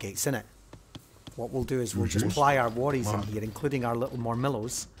the hotgates, isn't it? What we'll do is we'll just ply our worries in here, including our little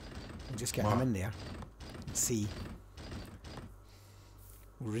murmillos. We'll just get them in there and see.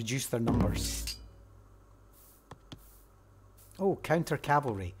 We'll reduce their numbers. Oh, counter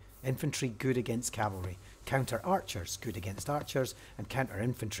cavalry. Infantry good against cavalry. Counter archers good against archers. And counter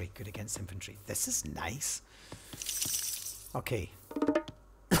infantry good against infantry. This is nice. Okay.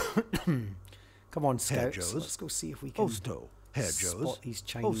 Come on, scouts. Joes. Let's go see if we can Osto. Herr Joes. spot these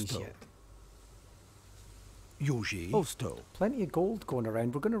Chinese Osto. yet. Yuji. Osto. Plenty of gold going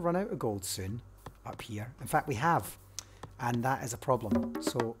around. We're going to run out of gold soon up here. In fact, we have. And that is a problem.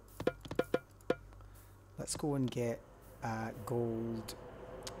 So let's go and get gold.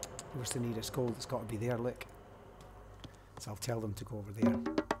 Where's the nearest gold? It's got to be there, look. So I'll tell them to go over there.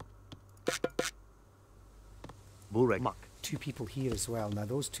 Burek. Muck. 2 people here as well. Now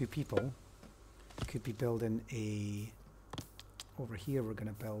those 2 people could be building a... Over here we're going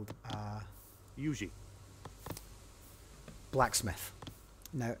to build a... Yuji. blacksmith.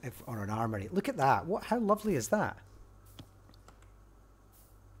 Now, or an armory. Look at that. How lovely is that?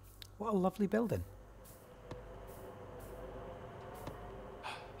 What a lovely building.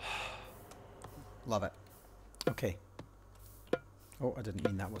 Love it. Okay. Oh, I didn't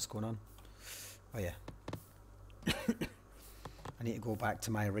mean that. What's going on? Oh, yeah. I need to go back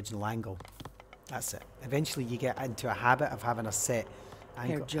to my original angle. That's it. Eventually you get into a habit of having a set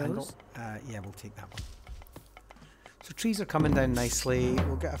angle. Yeah, we'll take that one. So trees are coming down nicely.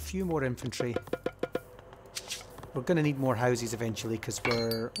 We'll get a few more infantry. We're going to need more houses eventually because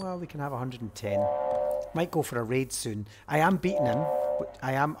we can have 110. Might go for a raid soon. I am beating him. But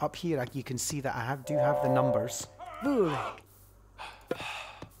I am up here. You can see that I do have the numbers.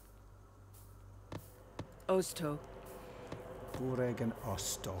 Osto. Bureg and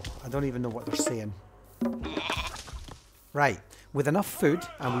Osto. I don't even know what they're saying. Right. With enough food,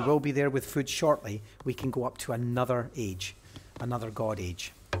 and we will be there with food shortly, we can go up to another age. Another god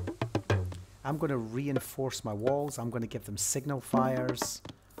age. I'm going to reinforce my walls. I'm going to give them signal fires.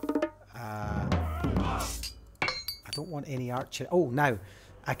 I don't want any archery. Oh, now.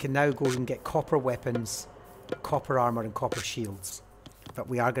 I can now go and get copper weapons, copper armor, and copper shields. But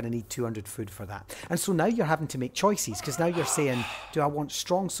we are going to need 200 food for that. And so now you're having to make choices, because now you're saying, do I want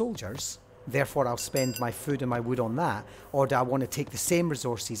strong soldiers? Therefore, I'll spend my food and my wood on that. Or do I want to take the same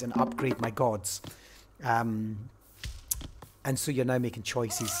resources and upgrade my gods? And so you're now making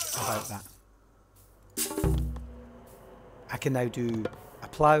choices about that. I can now do a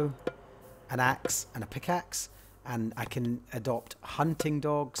plough, an axe, and a pickaxe. And I can adopt hunting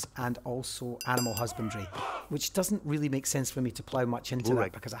dogs and also animal husbandry, which doesn't really make sense for me to plough much into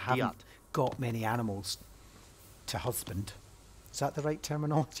that because I haven't got many animals to husband. Is that the right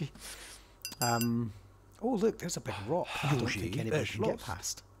terminology? Oh, look, there's a big rock I don't think anybody can get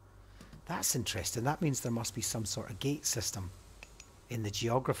past. That's interesting. That means there must be some sort of gate system in the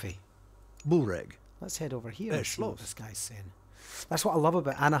geography. Bureg. Let's head over here and see what this guy's saying. That's what I love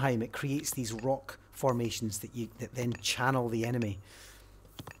about Anaheim. It creates these rock formations that then channel the enemy.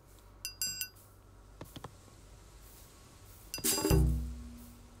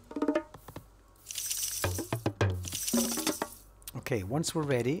 Okay, once we're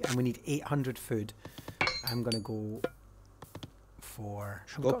ready, and we need 800 food, I'm going to go for...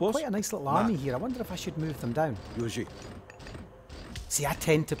 I've got quite a nice little army here. I wonder if I should move them down. Yuji. See, I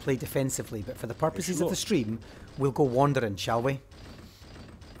tend to play defensively, but for the purposes of the stream, we'll go wandering, shall we?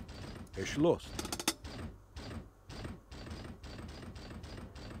 Ich lost.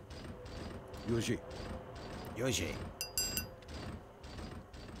 Yuji. Yuji.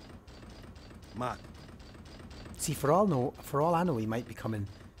 Mat. See, for all I know, he might be coming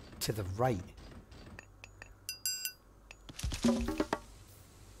to the right.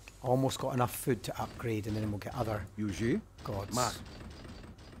 Almost got enough food to upgrade, and then we'll get other gods. Mat.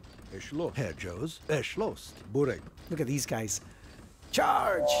 Ich lost. Herr Joes. Ich lost. Bureg. Look at these guys.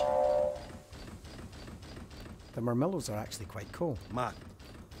 Charge! The Murmillos are actually quite cool. Mat.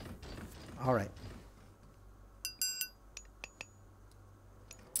 All right.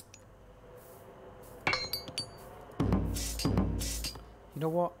 You know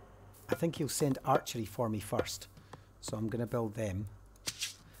what? I think he'll send archery for me first. So I'm going to build them.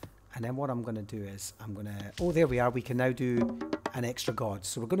 And then what I'm going to do is I'm going to... Oh, there we are. We can now do an extra god.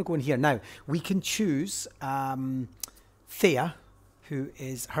 So we're going to go in here. Now, we can choose Thea, who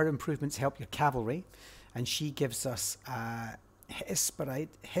is... Her improvements help your cavalry. And she gives us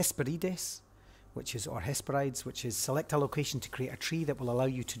Hesperides, or Hesperides, which is select a location to create a tree that will allow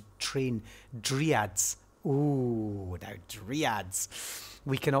you to train dryads. Ooh, now dryads.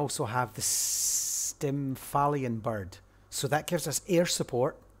 We can also have the Stymphalian bird. So that gives us air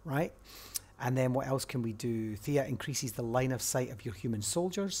support, right? And then what else can we do? Thea increases the line of sight of your human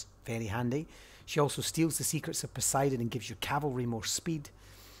soldiers. Very handy. She also steals the secrets of Poseidon and gives your cavalry more speed.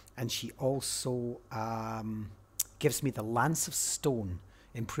 And she also gives me the Lance of Stone.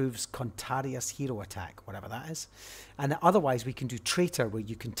 Improves Contarius hero attack, whatever that is. And otherwise we can do Traitor, where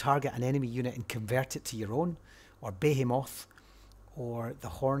you can target an enemy unit and convert it to your own. Or Behemoth. Or the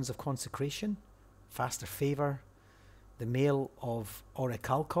Horns of Consecration. faster favour, the male of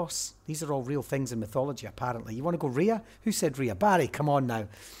Orichalcos. These are all real things in mythology, apparently. You want to go Rhea? Who said Rhea? Barry, come on now.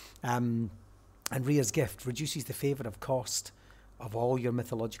 And Rhea's gift reduces the favour of cost of all your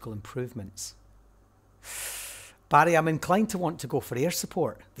mythological improvements. Barry, I'm inclined to want to go for air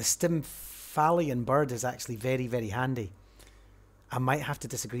support. The Stymphalian bird is actually very, very handy. I might have to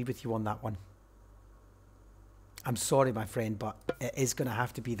disagree with you on that one. I'm sorry, my friend, but it is going to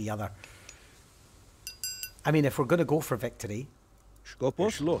have to be the other. I mean, if we're going to go for victory,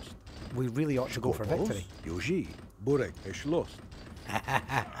 we really ought to go for victory.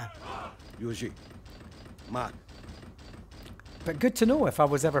 But good to know if I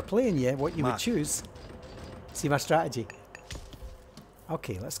was ever playing you, what you would choose. See my strategy?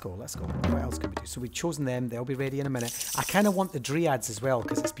 Okay, let's go, let's go. What else can we do? So we've chosen them. They'll be ready in a minute. I kind of want the Dryads as well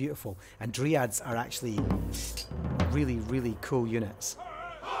because it's beautiful. And Dryads are actually really, really cool units.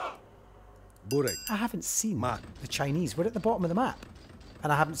 I haven't seen the Chinese. We're at the bottom of the map.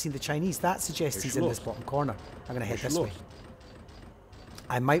 And I haven't seen the Chinese. That suggests he's in this bottom corner. I'm going to head this way.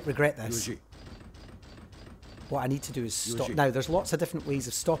 I might regret this. What I need to do is stop. Now, there's lots of different ways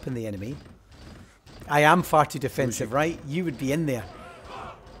of stopping the enemy. I am far too defensive, right? You would be in there.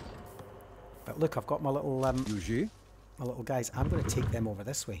 But look, I've got my little guys. I'm going to take them over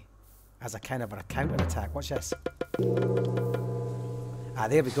this way as a kind of a counter-attack. Watch this. Ah,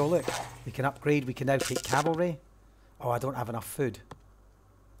 there we go, look. We can upgrade. We can now take cavalry. Oh, I don't have enough food.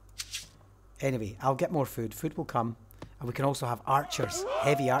 Anyway, I'll get more food. Food will come. And we can also have archers.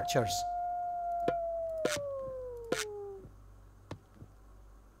 Heavy archers.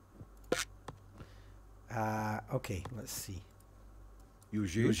 Okay, let's see.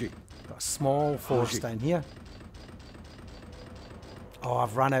 Got a small force down here. Oh,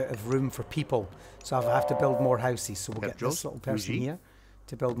 I've run out of room for people. So I have to build more houses. So we'll get this little person here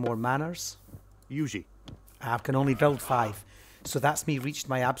to build more manors. I can only build 5. So that's me reached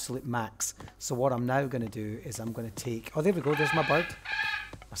my absolute max. So what I'm now going to do is I'm going to take... Oh, there we go. There's my bird.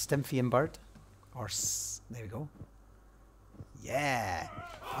 A Stymphian bird. There we go. Yeah.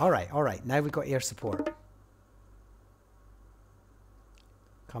 All right, all right. Now we've got air support.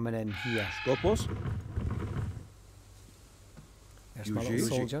 Coming in here. There's my little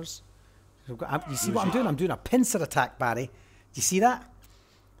soldiers. So you see what I'm doing? I'm doing a pincer attack, Barry. Do you see that?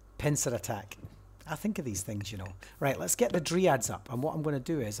 Pincer attack. I think of these things, you know. Right, let's get the Dryads up. And what I'm going to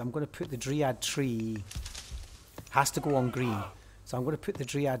do is I'm going to put the Dryad tree... Has to go on green. So I'm going to put the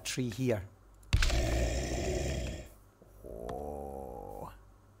Dryad tree here. Oh.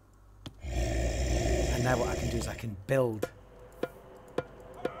 And now what I can do is I can build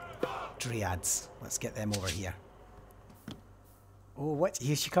Dryads. Let's get them over here. Oh, what?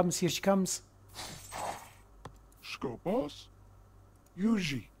 Here she comes, here she comes. Skopos?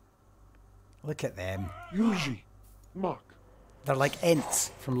 Yuji. Look at them. Yuji. Mach. They're like Ents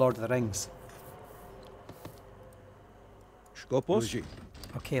from Lord of the Rings. Skopos?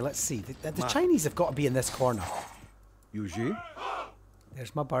 Okay, let's see. The Chinese have got to be in this corner. Yuji.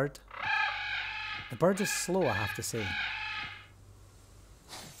 There's my bird. The bird is slow, I have to say.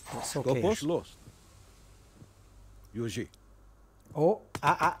 It's okay. Yuji. Oh,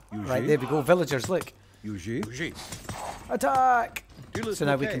 right, there we go. Villagers, look. Yuji. Attack! So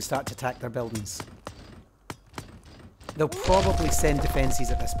now we can start to attack their buildings. They'll probably send defences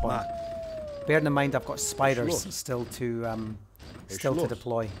at this point. Bearing in mind I've got spiders still to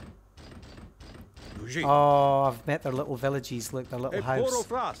deploy. Oh, I've met their little villages. Look, their little house.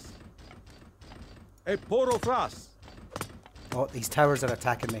 Oh, these towers are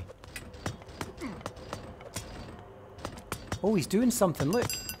attacking me. Oh, he's doing something, look.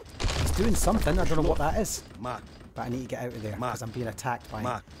 He's doing something. I don't know what that is. But I need to get out of there because I'm being attacked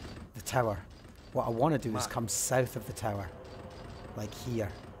by the tower. What I want to do is come south of the tower. Like here.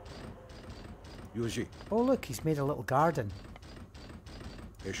 Oh, look, he's made a little garden.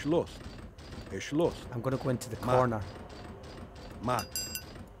 I'm going to go into the corner. Now,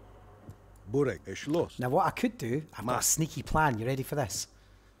 what I could do, I've got a sneaky plan. You ready for this?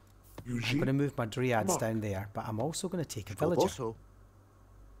 I'm going to move my Dryads down there, but I'm also going to take a villager.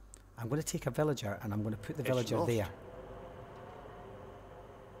 I'm going to take a villager and I'm going to put the villager there.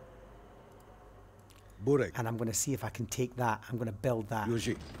 And I'm going to see if I can take that. I'm going to build that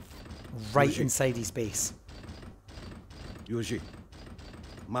right inside his base.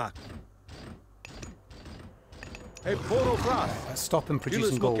 Let's stop him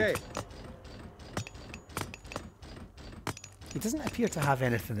producing gold. He doesn't appear to have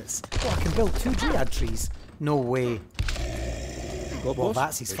anything that's... Oh, I can build 2 Dryad trees. No way. Well,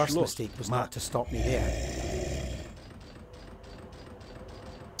 that's his first mistake, was not to stop me there.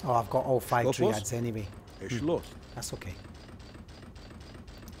 Oh, I've got all 5 Skopos? triads anyway. Eschlos. That's okay.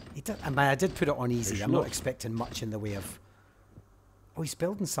 I did put it on easy. It's I'm not lost. expecting much in the way of... Oh, he's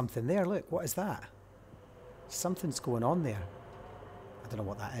building something there. Look, what is that? Something's going on there. I don't know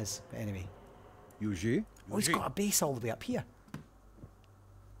what that is, but anyway. Yuji. Oh, he's got a base all the way up here.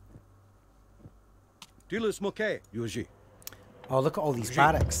 Dilis Moke. Yuji. Oh, look at all these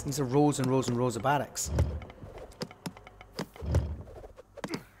barracks. These are rows and rows and rows of barracks.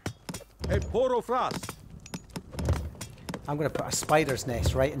 E Poro Fras. I'm going to put a spider's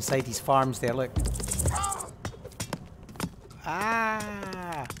nest right inside these farms there, look.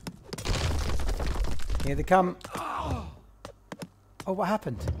 Ah! Here they come. Oh, what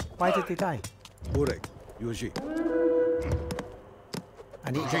happened? Why did they die? Burek. Yuji.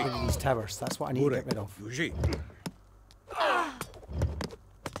 I need to get rid of these towers. That's what I need to get rid of. Yuji.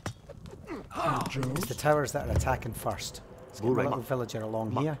 It's the towers that are attacking first. Let's get my little villager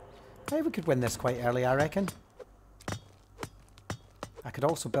along here. Hey, we could win this quite early, I reckon. I could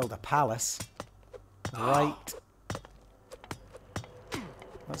also build a palace. Right.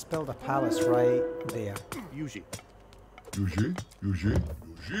 Let's build a palace right there. Yuji. Yuji. Yuji.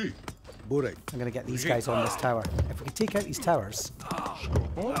 Yuji. Burek. I'm going to get these guys on this tower. If we could take out these towers.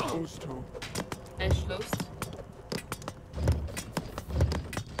 Skopos. Osto. Erschlossen.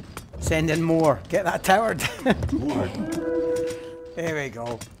 Send in more. Get that tower down. There we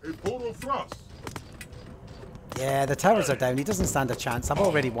go. E Poro Fras. Yeah, the towers are down. He doesn't stand a chance. I've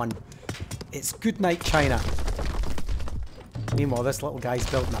already won. It's good night, China. Meanwhile, this little guy's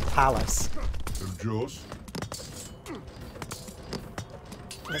building a palace. Jos.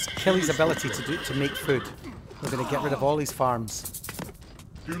 Let's kill his ability to make food. We're going to get rid of all his farms.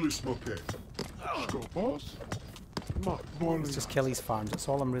 Dilis Moke. Skopos. Mak. Let's just kill his farms. That's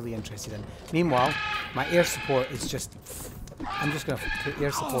all I'm really interested in. Meanwhile, my air support is just... I'm just going to put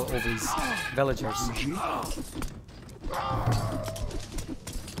air support over these villagers.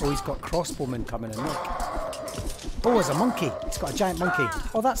 Oh, he's got crossbowmen coming in, look. Oh, there's a monkey. He's got a giant monkey.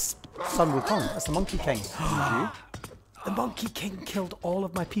 Oh, that's Sun Wukong. That's the Monkey King. The Monkey King killed all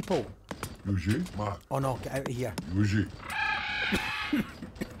of my people. Yuji. Mak. Oh no, get out of here. Yuji.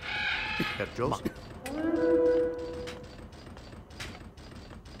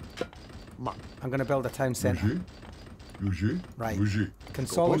 I'm going to build a town centre. Yuji. Yuji. Right. Yuji.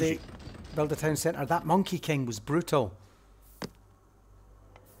 Consolidate. Build a town centre. That Monkey King was brutal.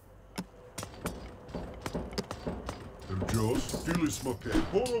 Jos. Dilis Moke.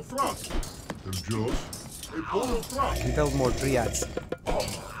 Poro Fras. Jos. E Poro Fras. Can build more dryads.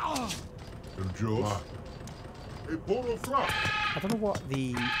 Jos. E Poro Fras. I don't know what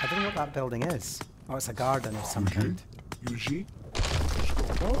that building is. Oh, it's a garden of some kind. Yuji.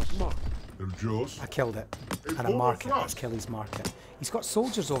 Skopos. Mak. Jos. I killed it. And a market. Let's kill his market. He's got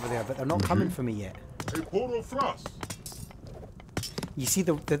soldiers over there, but they're not coming for me yet. E Poro Fras. You see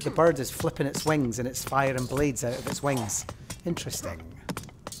the bird is flipping its wings and it's firing blades out of its wings. Interesting.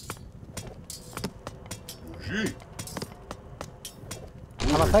 Yuji.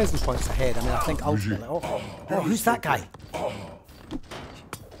 I'm 1,000 points ahead. I mean, I think ultimately... Oh, who's that guy?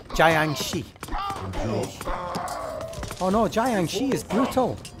 Jiang Shi. Jos. Oh no, Jiang Shi is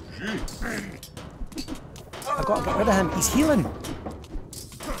brutal. I've got to get rid of him. He's healing.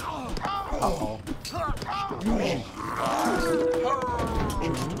 Uh-oh.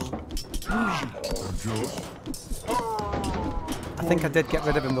 I think I did get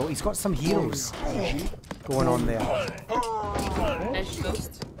rid of him though. He's got some heroes going on there.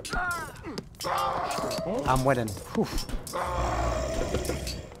 Erschlossen. I'm winning. Whew.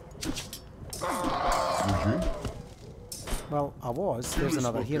 Well, I was. There's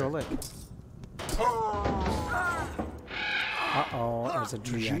another hero, look. Uh-oh, there's a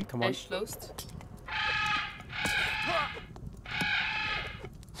dryad. Come on. Erschlossen.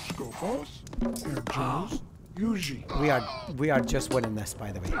 Skopos. Jos. Yuji. We are just winning this,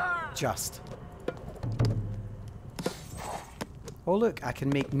 by the way. Just. Oh look, I can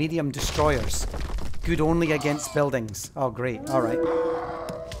make medium destroyers. Good only against buildings. Oh great, alright.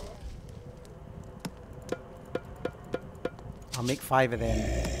 I'll make 5 of them,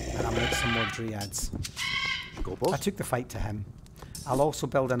 and I'll make some more dryads. I took the fight to him. I'll also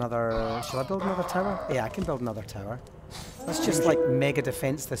build another... Shall I build another tower? Yeah, I can build another tower. Let's just like mega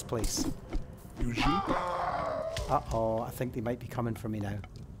defense this place. Yuji. Uh-oh, I think they might be coming for me now.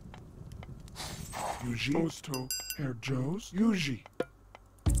 Yuji. Osto. Jos. Yuji.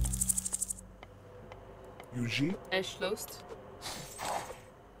 Yuji. Erschlossen.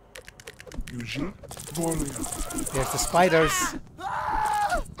 Yuji. Volia. There's the spiders.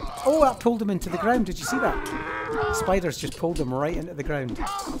 Oh, that pulled him into the ground. Did you see that? Spiders just pulled them right into the ground.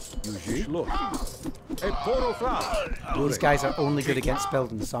 Yuji. Schluss. A poro fras. These guys are only good against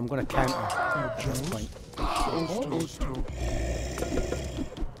buildings, so I'm going to counter at this point.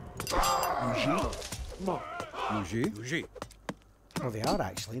 Yuji. Oh, they are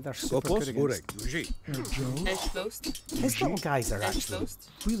actually. They're super good against. Yuji. Edge closed. His little guys are Edge actually closed.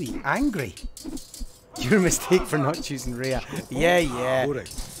 really angry. Your mistake for not choosing Rhea. Yeah.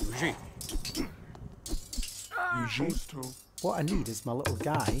 Yuji. What I need is my little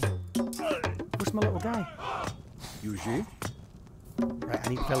guy. Where's my little guy? Yuji. Right, I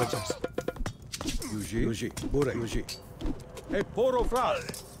need villagers. Yuji. Burek. Yuji. A poro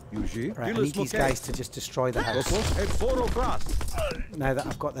fras. Yuji. Right, I need these guys to just destroy the house. A poro fras. Now that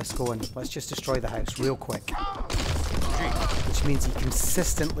I've got this going, let's just destroy the house real quick. Which means he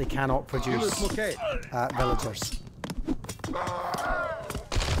consistently cannot produce villagers.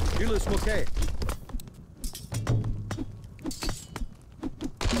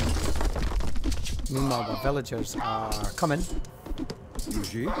 Meanwhile, the villagers are coming.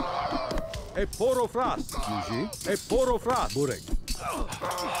 Yuji. A poro fras. Yuji. A poro fras. Burek.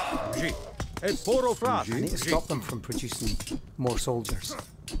 Yuji. A poro fras. I need to stop them from producing more soldiers.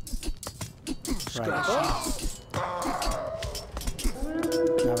 Right.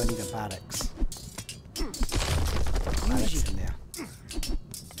 Now I need a barracks. Barracks in there.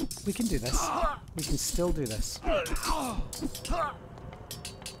 We can do this. We can still do this.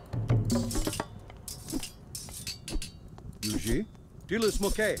 Yuji. Dilis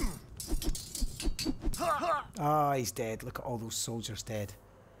moke. Ah, he's dead. Look at all those soldiers dead.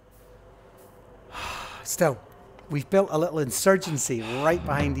 Still, we've built a little insurgency right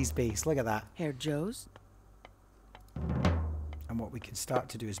behind his base. Look at that. Herr Joe's. And what we can start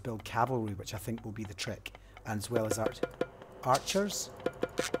to do is build cavalry, which I think will be the trick, and as well as archers.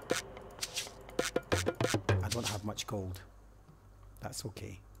 I don't have much gold. That's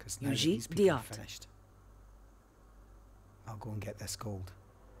okay, because now that these people are finished, I'll go and get this gold.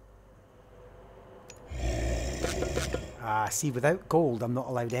 Ah, see, without gold, I'm not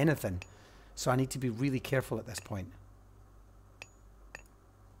allowed anything. So I need to be really careful at this point.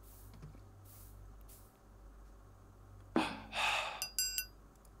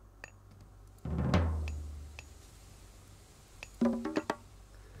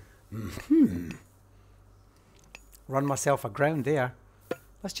 Run myself aground there.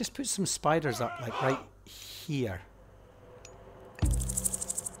 Let's just put some spiders up, like right here.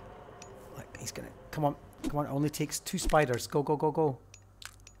 Like he's gonna come on, come on. It only takes 2 spiders. Go, go, go, go.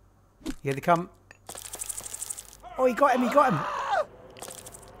 Here they come. Oh, he got him! He got him!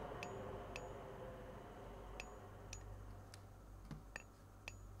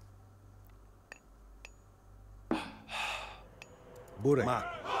 Burek.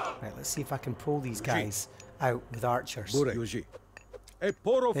 Right, let's see if I can pull these guys out with archers. Burek. Yuji. A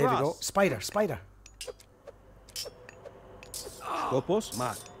poro There we go. fras. Spider, spider. Skopos.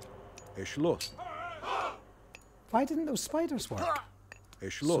 Mat. A schloss. Why didn't those spiders work? A So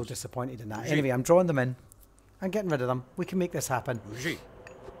schloss. disappointed in that. Anyway, I'm drawing them in. I'm getting rid of them. We can make this happen. Yuji.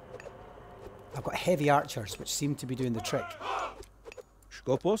 I've got heavy archers, which seem to be doing the trick.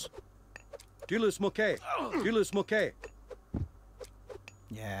 Skopos. Dilis moke. Dilis moke.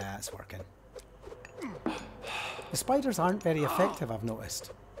 Yeah, it's working. The spiders aren't very effective, I've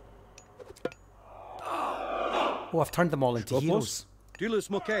noticed. Oh, I've turned them all into heroes. Dilis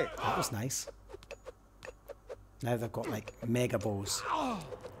moke. That was nice. Now they've got like mega bows.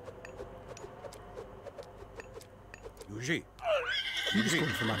 Yuji. I'm just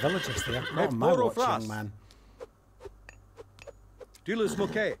going for my villagers there. Not on my watch, young man. Dilis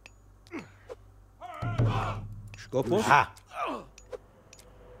moke. Skopos. Ah!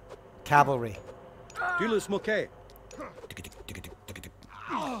 Cavalry. Dilis moke.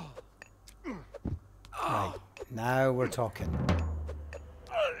 Right, now we're talking.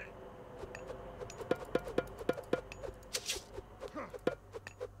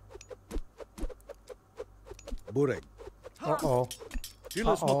 Burek. Uh-oh.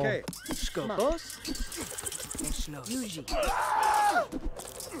 Dilis moke. Skopos. Eschloss. Yuji.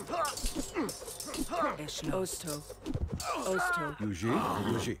 Eschloss. Osto. Osto. Yuji.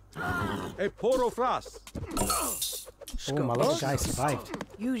 Yuji. A poro fras. Oh, my little guy survived.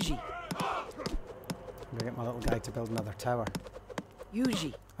 Yuji. I'm gonna get my little guy to build another tower.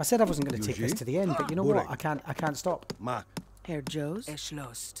 Yuji. I said I wasn't going to take this to the end, but you know what? I can't stop. Mat. Herr Joe's.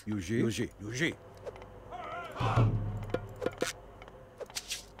 Eschloss. Yuji. Yuji. Yuji.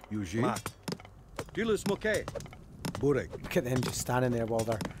 Yuji. Mat. Dilis moke. Burek. Look at them just standing there while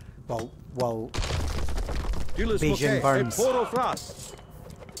they're while Dilis Beijing moke. burns. A poro fras.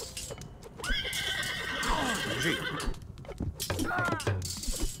 Uji.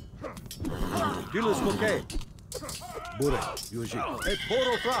 Dilis Moke. Burek. Uji. E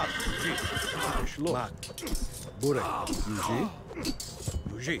Poro Fras. Uji. Schlo. Mak. Burek. Uji.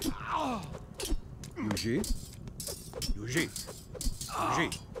 Uji. Uji. Uji. Uji.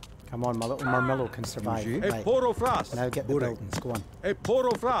 Come on, my little Marmillo can survive. Uji. Right. E Poro Fras. Now get the Burek. buildings. Go on. E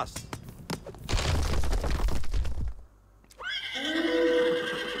Poro Fras.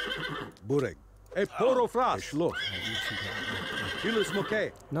 Burek. E Poro Fras. Schlo. Dilis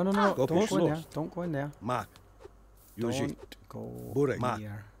Moke. No, no, no. Go Don't go in there. Schloss. Don't go in there. Mak. Uji. Don't go Burek. Mak.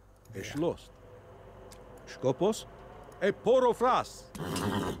 near. Eschloss. Skopos. E Poro Fras.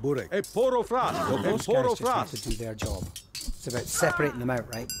 Burek. E Poro Fras. Those E guys Poro just need Fras. to do their job. It's about separating them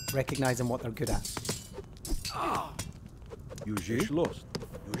out, right? Recognizing what they're good at. Uji. Eschloss.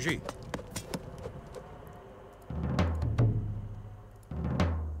 Uji.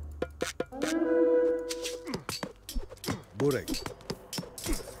 Burek.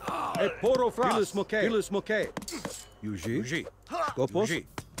 E Poro Fras. Dilis Moke. Dilis Moke. Uji. Uji. Skopos. Uji.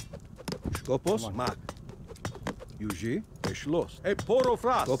 Skopos. Mak. Uji. Eschloss. E Poro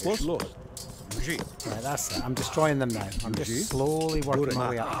Fras. Skopos. Eschloss. Uji. Right, that's it. I'm destroying them now. I'm Uji. just slowly working Burek. my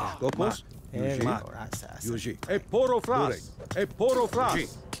way up there. Skopos. There we Uji. go. That's it. That's it. Uji. E Poro Fras. E Poro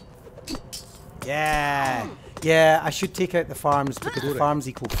Fras. Yeah. Yeah, I should take out the farms because the Burek. farms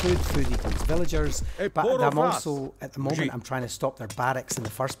equal food, food equals villagers. E But Poro I'm Fras. also, at the moment, Uji. I'm trying to stop their barracks in the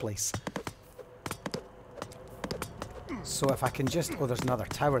first place. So if I can just... Oh, there's another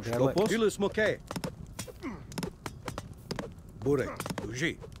tower there, look. Skopos. Dilis Moke. Burek.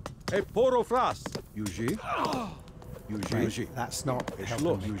 Uji. E Poro Fras. Uji. Uji. Right, Uji. that's not helping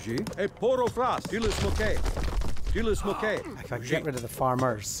Eschloss. me. Uji. E Poro Fras. Dilis Moke. Dilis Moke. If I can get rid of the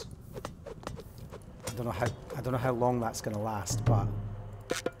farmers, I don't know how long that's going to last, but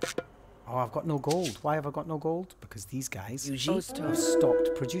oh, I've got no gold. Why have I got no gold? Because these guys have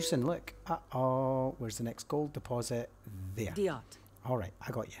stopped producing. Look, oh, where's the next gold deposit? There. Diot. All right,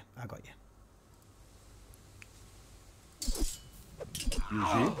 I got you. I got you.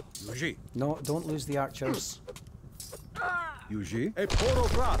 Uji. Uji. No, don't lose the archers. Uji. E Poro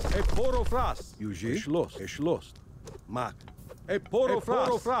Fras. E Poro Fras. Uji. Eschloss. Eschloss. Mak. E Poro Fras.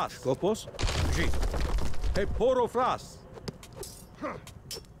 Poro Fras. Skopos. Uji. E Poro Fras.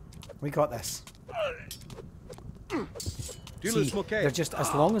 We got this. Dilis See, Moke. they're just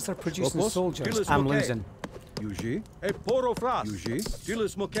as long as they're producing Skopos. soldiers, Dilis I'm Moke. losing. Uji. E Poro Fras. Uji.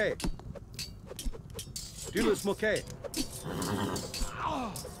 Dilis Moke. Dilis Moke.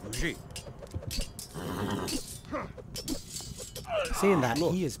 Uji. Saying that,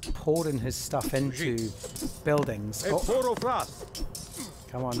 he is pouring his stuff into buildings. E Oh, Poro Fras.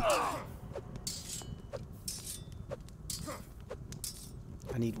 come on.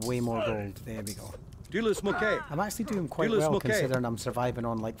 I need way more gold. There we go. Dilis Moke. I'm actually doing quite Dilis well Moke. considering I'm surviving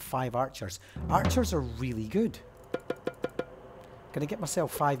on like 5 archers. Archers are really good. Gonna get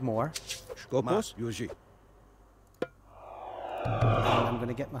myself 5 more. Skopos. Uji. And I'm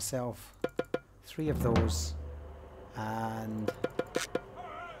gonna get myself 3 of those. And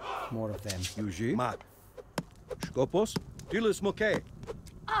more of them. Uji. Mak. Skopos. Dilis Moke.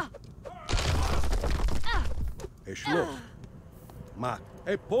 Eschloss. Mak.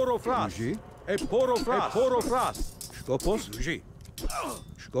 E Poro Fras. Uji. E Poro Fras. E Poro Fras. Skopos. Uji.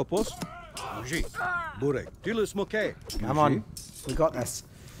 Skopos. Uji. Burek. Dilis Moke. Come on. We got this.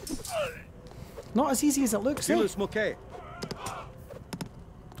 Not as easy as it looks, eh? Dilis Moke.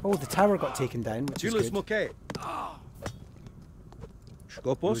 Oh, the tower got taken down, which is Dilis good. Moke.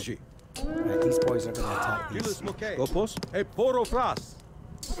 Skopos. Uji. Right, these boys are gonna attack these. Dilis Moke. Skopos. E Poro Fras.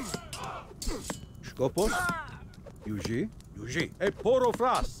 Skopos. Uji. Uji. E Poro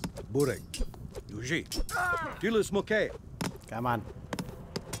Fras. Burek. Uji. Dilis Moke. Come on.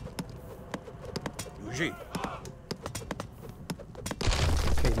 Uji.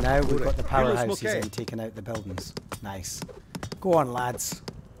 Okay, now we've got the Dilis powerhouses Moke. in, taking out the buildings. Nice. Go on, lads.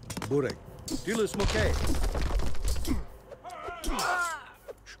 Burek. Dilis Moke.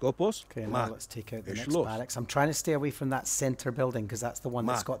 Skopos. Okay, now Mak. let's take out the next Eschloss. barracks. I'm trying to stay away from that center building because that's the one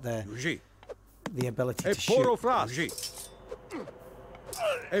that's Mak. got the Uji. ability E to Poro shoot. Fras. Uji.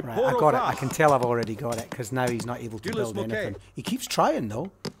 E Right, I Poro got it. I Fras. can tell I've already got it because now he's not able to Dilis build Moke. anything. He keeps trying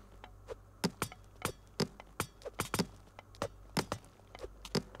though.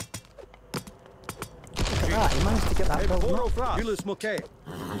 Look at that. He managed to get that E building Poro up. Fras. Dilis Moke.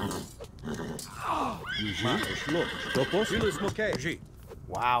 Uji. Eschloss. Skopos. Dilis Moke. Uji.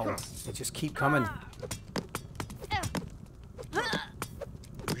 Wow. They just keep coming.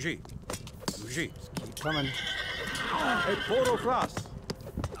 Uji. Uji. Keep coming. E Poro Fras.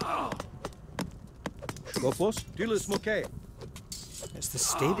 Skopos, Dilis Moke. It's the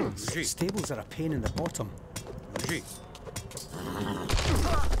stables. Uji. Stables are a pain in the bottom. Uji.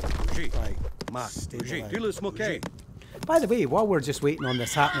 Uji. Right. Mak. Stable Uji. out. Dilis Moke. By the way, while we're just waiting on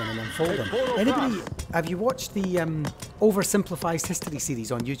this happening and unfolding, anybody, have you watched the Oversimplified History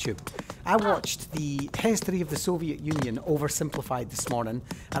series on YouTube? I watched the history of the Soviet Union oversimplified this morning,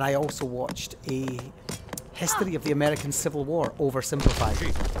 and I also watched a history of the American Civil War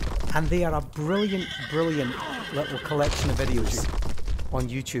oversimplified. And they are a brilliant, brilliant little collection of videos on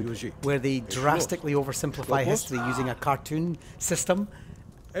YouTube where they drastically oversimplify history using a cartoon system.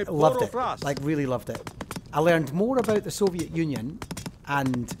 Loved it, like really loved it. I learned more about the Soviet Union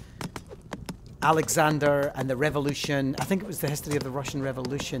and Alexander and the revolution. I think it was the history of the Russian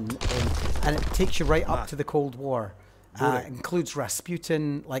Revolution, and it takes you right up to the Cold War. It includes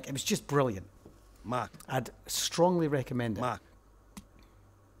Rasputin. Like, it was just brilliant. I'd strongly recommend it. Right,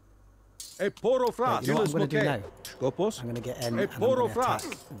 you know what I'm going to do now? I'm going to get in and I'm going to attack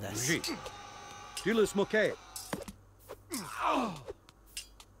this. Right, let's get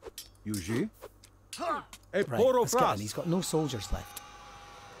in. He's got no soldiers left.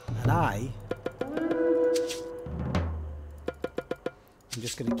 And I'm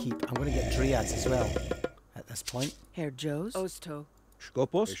just going to I'm going to get dryads as well at this point. Herr Joes. Osto.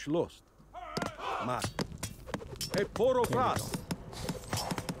 Skopos, Schloss. Mak.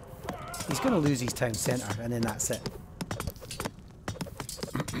 He's going to lose his town centre, and then that's it.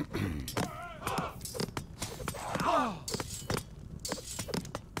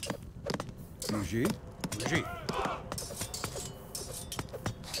 Uji. Uji.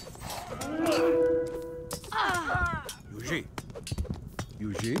 Uji.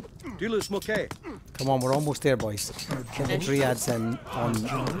 Uji. Dilis Moke. Come on, we're almost there, boys. Get the dryads in on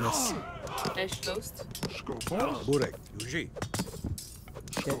this. Erschlossen. Burek. Uji.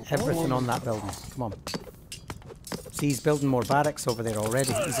 Get everything on that building. Come on. See, he's building more barracks over there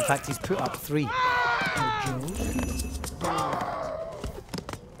already. In fact, he's put up 3.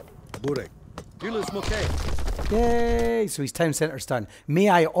 Burek. Dilis Moke. Yay! So his town centre's done. May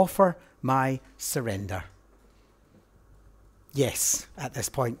I offer my surrender? Yes, at this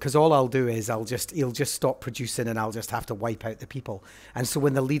point, because all I'll do is he'll just stop producing and I'll just have to wipe out the people. And so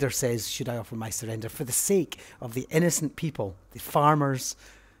when the leader says, should I offer my surrender? For the sake of the innocent people, the farmers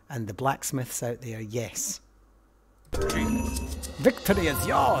and the blacksmiths out there, yes. Victory is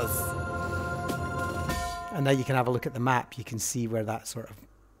yours! And now you can have a look at the map. You can see where that sort of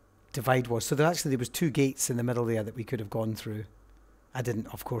divide was. So there was 2 gates in the middle there that we could have gone through. I didn't,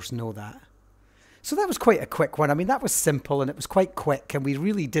 of course, know that. So that was quite a quick one. I mean, that was simple and it was quite quick, and we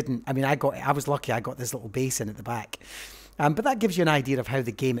really didn't. I mean, I was lucky. I got this little basin at the back, but that gives you an idea of how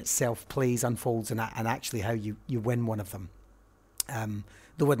the game itself plays, unfolds, and actually how you win one of them.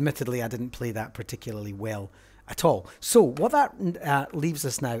 Though, admittedly, I didn't play that particularly well at all. So what that leaves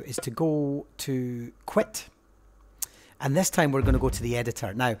us now is to go to quit. And this time we're going to go to the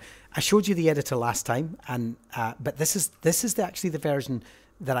editor. Now, I showed you the editor last time, and but this is actually the version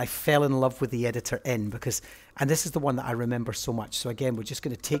that I fell in love with the editor in, and this is the one that I remember so much. So again, we're just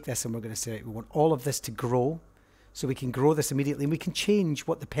going to take this and we're going to say, we want all of this to grow, so we can grow this immediately, and we can change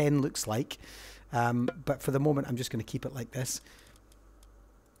what the pen looks like. But for the moment, I'm just going to keep it like this.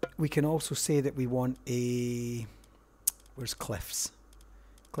 We can also say that we want where's cliffs?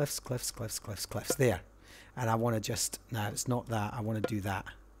 Cliffs, there. And I want to just, no, it's not that, I want to do that.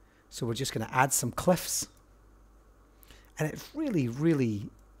 So we're just going to add some cliffs. And it's really, really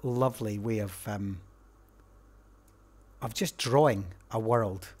lovely way of just drawing a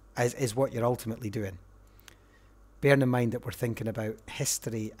world, is what you're ultimately doing. Bearing in mind that we're thinking about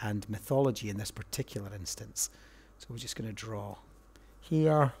history and mythology in this particular instance. So we're just going to draw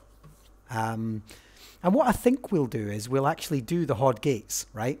here. And what I think we'll do is we'll actually do the Hod gates,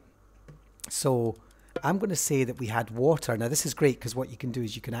 right? So I'm going to say that we had water. Now this is great because what you can do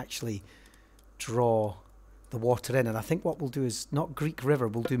is you can actually draw the water in, and I think what we'll do is not Greek river,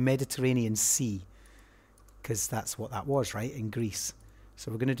 we'll do Mediterranean Sea, because that's what that was, right, in Greece. So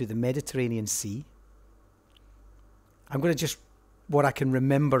we're going to do the Mediterranean Sea. I'm going to just what I can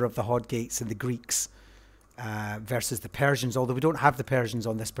remember of the Hod gates and the Greeks versus the Persians, although we don't have the Persians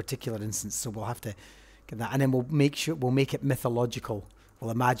on this particular instance, so we'll have to get that, and then we'll make it mythological.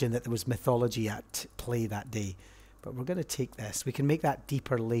 We'll imagine that there was mythology at play that day, but we're going to take this. We can make that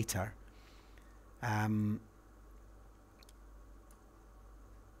deeper later.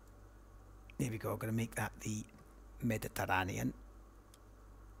 There we go. I'm going to make that the Mediterranean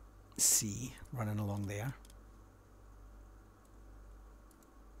Sea running along there.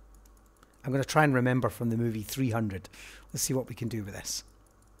 I'm going to try and remember from the movie 300. Let's see what we can do with this.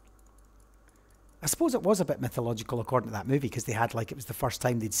 I suppose it was a bit mythological according to that movie, because they had, like, it was the first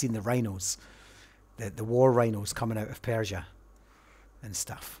time they'd seen the rhinos, the war rhinos coming out of Persia and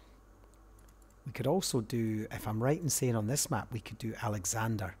stuff. We could also do, if I'm right in saying on this map, we could do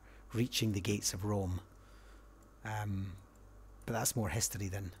Alexander reaching the gates of Rome. But that's more history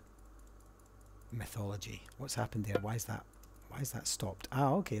than mythology. What's happened there? Why is that stopped?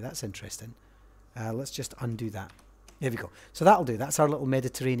 Ah, okay, that's interesting. Let's just undo that. There we go. So that'll do. That's our little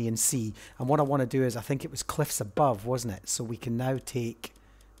Mediterranean Sea. And what I want to do is, I think it was cliffs above, wasn't it? So we can now take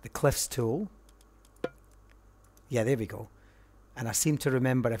the cliffs tool. Yeah, there we go. And I seem to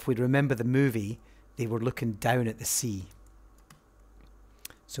remember, if we remember the movie, they were looking down at the sea.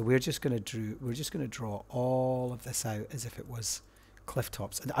 So we're just going to draw all of this out as if it was cliff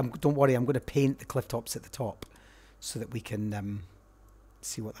tops. And don't worry, I'm going to paint the cliff tops at the top so that we can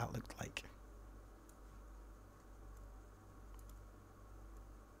see what that looked like.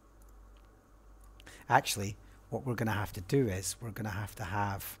 Actually, what we're going to have to do is we're going to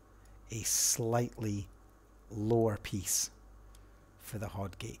have a slightly lower piece for the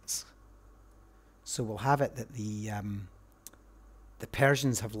hod gates. So we'll have it that the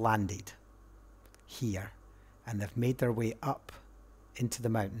Persians have landed here, and they've made their way up into the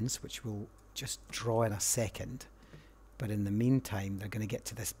mountains, which we'll just draw in a second. But in the meantime, they're going to get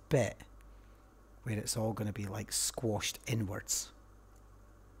to this bit where it's all going to be like squashed inwards.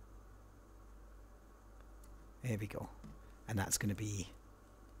 There we go. And that's going to be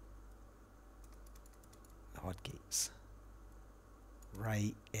the hod gates.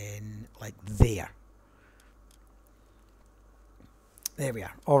 Right in, like, there. There we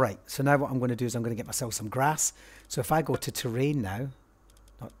are. All right. So now what I'm going to do is I'm going to get myself some grass. So if I go to terrain now,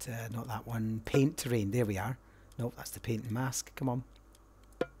 not that one, paint terrain. There we are. Nope, that's the paint and mask. Come on.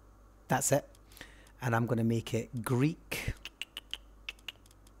 That's it. And I'm going to make it Greek.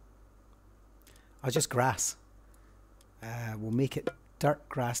 Oh, just grass. We'll make it dirt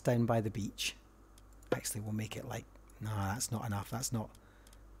grass down by the beach. Actually, we'll make it like, no, that's not enough. That's not,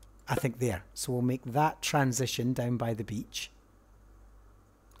 I think there. So we'll make that transition down by the beach.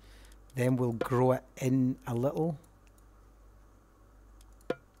 Then we'll grow it in a little.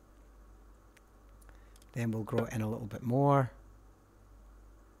 Then we'll grow it in a little bit more.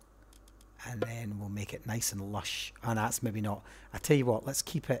 And then we'll make it nice and lush. And that's maybe not. I tell you what, let's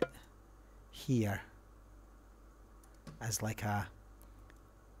keep it here as like a,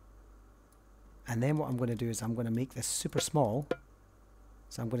 and then what I'm going to do is I'm going to make this super small.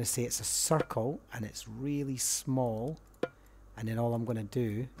 So I'm going to say it's a circle and it's really small. And then all I'm going to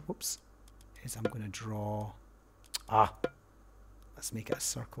do, whoops, is I'm going to draw, let's make it a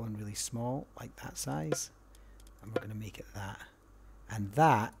circle and really small, like that size. And we're going to make it that. And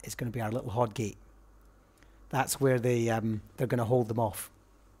that is going to be our little hod gate. That's where they're going to hold them off.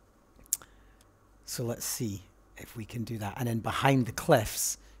 So let's see if we can do that. And then behind the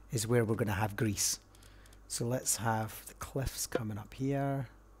cliffs is where we're going to have Greece. So let's have the cliffs coming up here.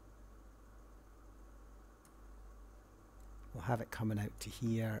 We'll have it coming out to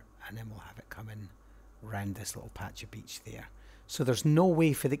here, and then we'll have it coming around this little patch of beach there. So there's no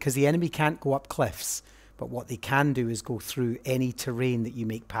way for the, because the enemy can't go up cliffs, but what they can do is go through any terrain that you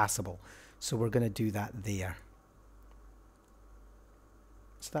make passable. So we're going to do that there.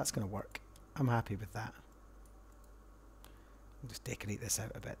 So that's going to work. I'm happy with that. We'll just decorate this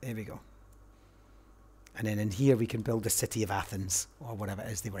out a bit. There we go. And then in here we can build the city of Athens, or whatever it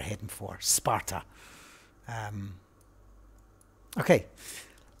is they were heading for. Sparta. Okay.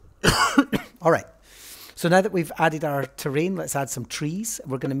 All right. So now that we've added our terrain, let's add some trees.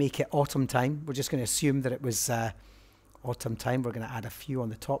 We're going to make it autumn time. We're just going to assume that it was autumn time. We're going to add a few on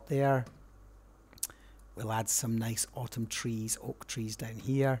the top there. We'll add some nice autumn trees, oak trees down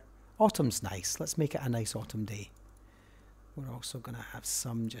here. Autumn's nice. Let's make it a nice autumn day. We're also going to have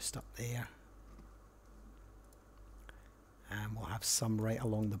some just up there. And we'll have some right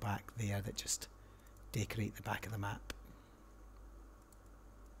along the back there that just decorate the back of the map.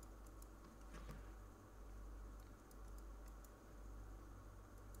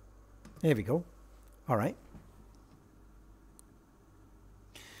 There we go. All right.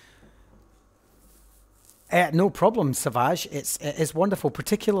 No problem, Savage. It is wonderful.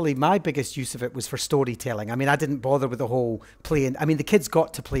 Particularly, my biggest use of it was for storytelling. I mean, I didn't bother with the whole playing. I mean, the kids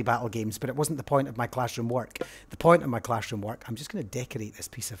got to play battle games, but it wasn't the point of my classroom work. The point of my classroom work, I'm just going to decorate this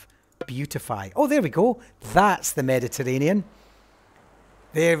piece of beautify. Oh, there we go. That's the Mediterranean.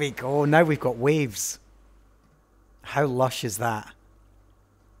 There we go. Now we've got waves. How lush is that?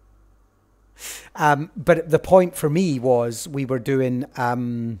 But the point for me was we were doing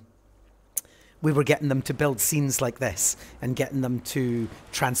we were getting them to build scenes like this and getting them to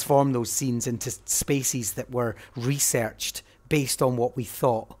transform those scenes into spaces that were researched based on what we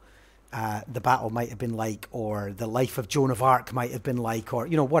thought the battle might have been like, or the life of Joan of Arc might have been like, or,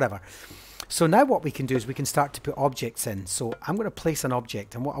 you know, whatever. So now what we can do is we can start to put objects in. So I'm going to place an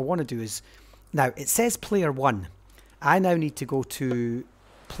object, and what I want to do is, now it says player 1. I now need to go to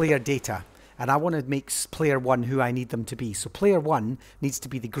player data, and I want to make player 1 who I need them to be. So player 1 needs to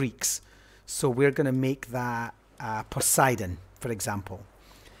be the Greeks. So we're going to make that Poseidon, for example.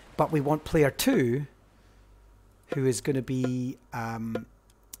 But we want player 2, who is going to be... and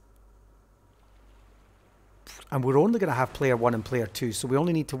we're only going to have player 1 and player 2. So we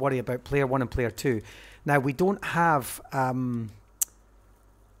only need to worry about player 1 and player 2. Now, we don't have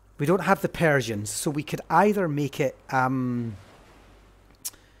the Persians. So we could either make it the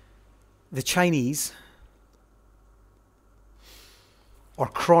Chinese... or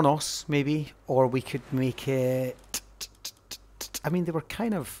Kronos, maybe, or we could make it... I mean, they were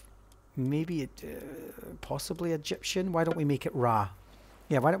kind of maybe possibly Egyptian. Why don't we make it Ra?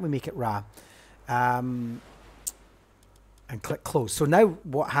 Yeah, why don't we make it Ra? And click close. So now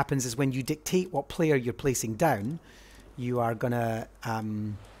what happens is when you dictate what player you're placing down, you are going to...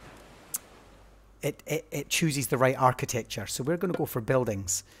 it chooses the right architecture. So we're going to go for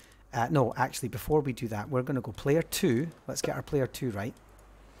buildings. No, actually, before we do that, we're going to go player 2. Let's get our player 2 right.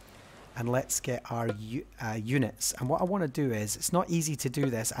 And let's get our units. And what I want to do is, it's not easy to do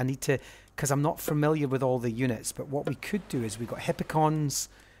this. I need to, because I'm not familiar with all the units. But what we could do is we've got Hippicons,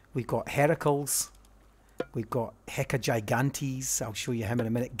 we've got Heracles, we've got Hecagigantes. I'll show you him in a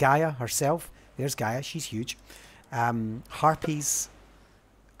minute. Gaia herself. There's Gaia. She's huge. Harpies,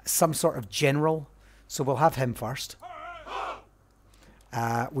 some sort of general. So we'll have him first.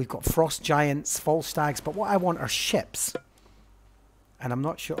 We've got frost giants, fall stags, but what I want are ships. And I'm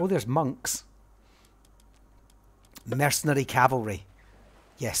not sure. Oh, there's monks. Mercenary cavalry.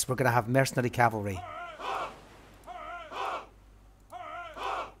 Yes, we're going to have mercenary cavalry.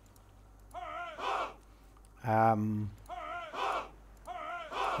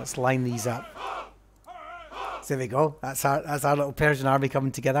 Let's line these up. So there we go. That's our little Persian army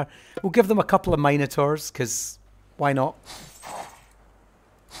coming together. We'll give them a couple of minotaurs, because why not?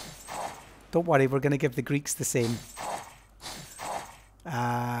 Don't worry, we're going to give the Greeks the same.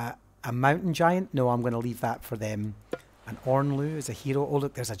 A mountain giant? No, I'm going to leave that for them. An Ornlu is a hero. Oh,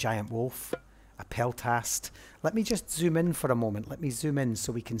 look, there's a giant wolf. A Peltast. Let me just zoom in for a moment. Let me zoom in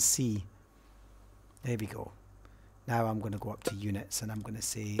so we can see. There we go. Now I'm going to go up to units and I'm going to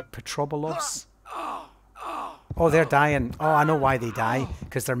say Petrobolos. Oh, they're dying. Oh, I know why they die.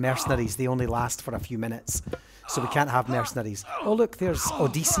 Because they're mercenaries. They only last for a few minutes. So we can't have mercenaries. Oh, look, there's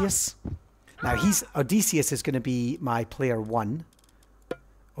Odysseus. Now, Odysseus is going to be my player 1.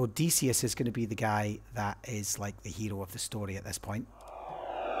 Odysseus is going to be the guy that is like the hero of the story at this point.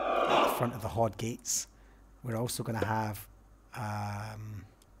 At the front of the Hod gates. We're also going to have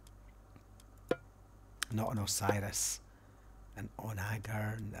not an Osiris, an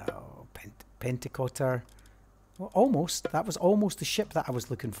Onager, no, Pentacoter. Well, almost. That was almost the ship that I was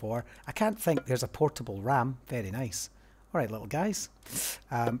looking for. I can't think. There's a portable ram. Very nice. All right, little guys.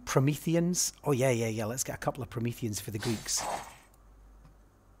 Prometheans. Oh, yeah. Let's get a couple of Prometheans for the Greeks.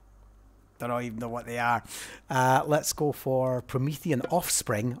 Don't even know what they are. Let's go for Promethean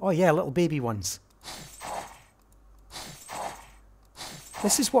offspring. Oh, yeah, little baby ones.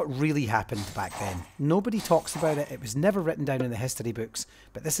 This is what really happened back then. Nobody talks about it. It was never written down in the history books,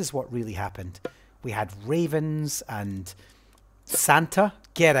 but this is what really happened. We had ravens and Santa.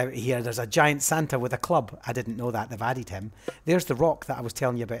 Get out of here. There's a giant Santa with a club. I didn't know that. They've added him. There's the rock that I was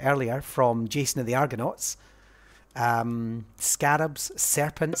telling you about earlier from Jason of the Argonauts. Scarabs,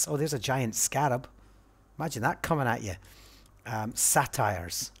 serpents. Oh, there's a giant scarab. Imagine that coming at you.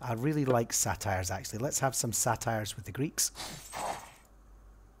 Satyrs. I really like satyrs, actually. Let's have some satyrs with the Greeks.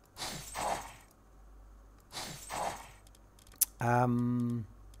 A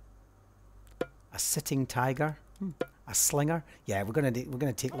sitting tiger. A slinger. Yeah, we're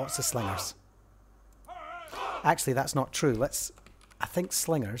gonna take lots of slingers. Actually, that's not true. I think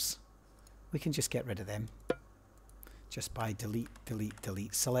slingers, we can just get rid of them. Just by delete,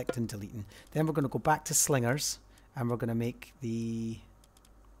 select and deleting. Then we're going to go back to slingers and we're going to make the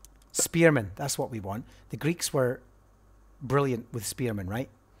spearmen. That's what we want. The Greeks were brilliant with spearmen, right?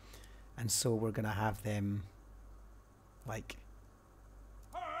 And so we're going to have them like...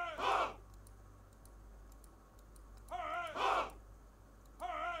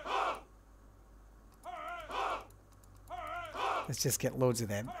 Let's just get loads of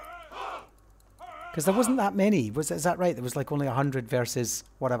them. Because there wasn't that many. Is that right? There was like only 100 versus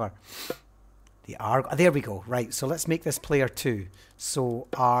whatever. There we go. Right. So let's make this player 2. So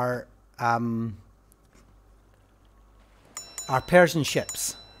our Persian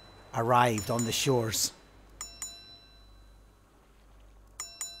ships arrived on the shores.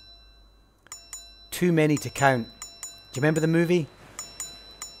 Too many to count. Do you remember the movie?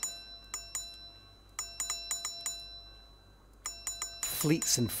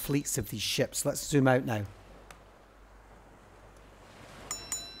 Fleets and fleets of these ships. Let's zoom out now.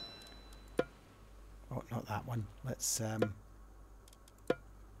 Oh, not that one. Let's needs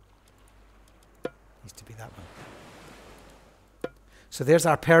to be that one. So there's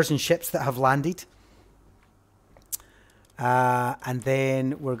our Persian ships that have landed. And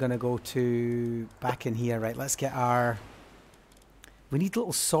then we're going to go to back in here. Right, let's get our... We need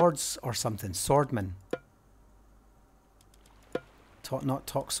little swords or something. Swordmen. Not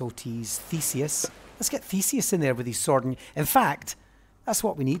Toxotes. Theseus. Let's get Theseus in there with his sword. And in fact, that's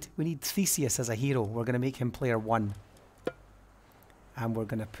what we need. We need Theseus as a hero. We're going to make him player 1. And we're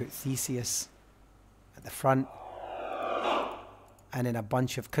going to put Theseus at the front. And in a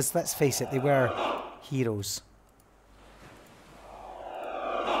bunch of... Because let's face it, they were heroes.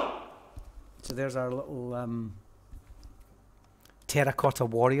 So there's our little terracotta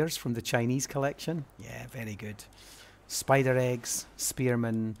warriors from the Chinese collection. Yeah, very good. Spider eggs,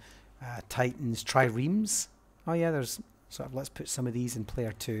 spearmen, titans, triremes. Oh yeah, there's sort of... Let's put some of these in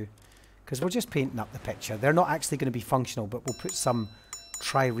player 2. Because we're just painting up the picture. They're not actually going to be functional, but we'll put some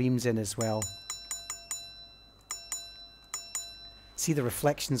triremes in as well. See the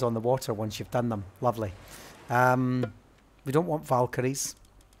reflections on the water once you've done them. Lovely. We don't want Valkyries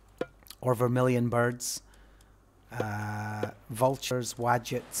or vermilion birds. Vultures,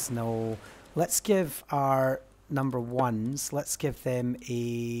 Wadgets, no. Let's give our number 1s, let's give them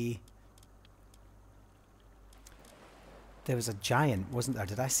a... There was a giant, wasn't there?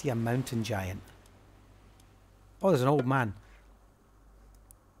 Did I see a mountain giant? Oh, there's an old man.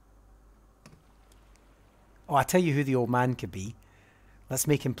 Oh, I tell you who the old man could be. Let's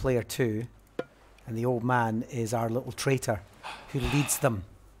make him player 2. And the old man is our little traitor who leads them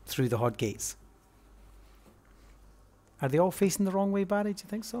through the Hod Gates. Are they all facing the wrong way, Barry? Do you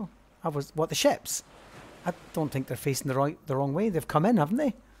think so? What, the ships? I don't think they're facing the wrong way. They've come in, haven't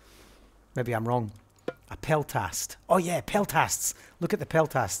they? Maybe I'm wrong. A peltast. Oh yeah, peltasts. Look at the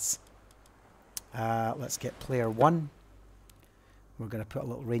peltasts. Let's get player 1. We're going to put a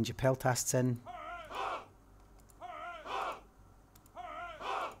little range of peltasts in.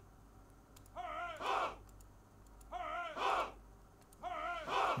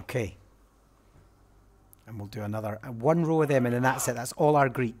 Okay. And we'll do another 1 row of them, and then that's it. That's all our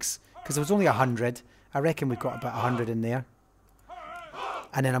Greeks. Because there was only 100. I reckon we've got about 100 in there.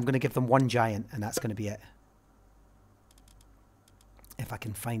 And then I'm going to give them 1 giant, and that's going to be it. If I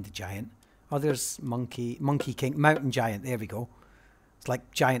can find the giant. Oh, there's Monkey King, Mountain Giant. There we go. It's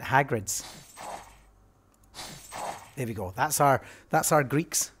like giant Hagrids. There we go. That's our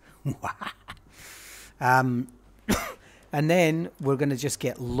Greeks. And then we're going to just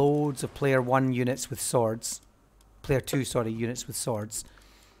get loads of player 1 units with swords. Player 2, sorry, units with swords.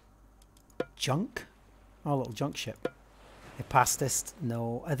 Junk? Oh, little junk ship. Hepastist?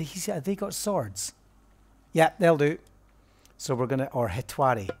 No. Are they got swords? Yeah, they'll do. So we're going to... Or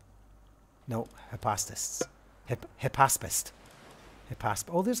Hetwari. No, Hepastists. Hepaspist.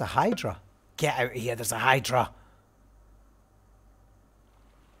 Oh, there's a Hydra. Get out of here, there's a Hydra.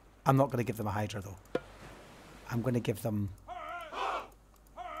 I'm not going to give them a Hydra, though. I'm going to give them...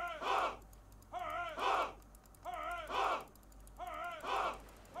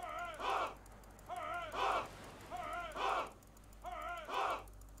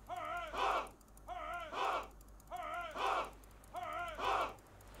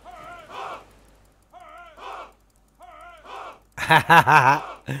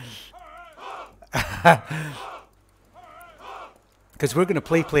 Because we're going to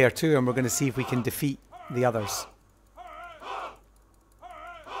play player 2 and we're going to see if we can defeat the others.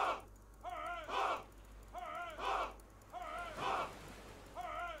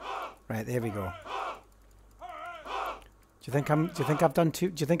 Right, there we go. Do you think I've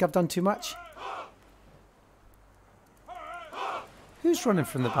done too much? Who's running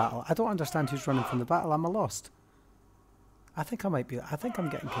from the battle? I don't understand who's running from the battle. I'm lost. I think I'm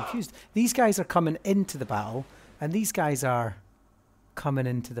getting confused. These guys are coming into the battle, and these guys are coming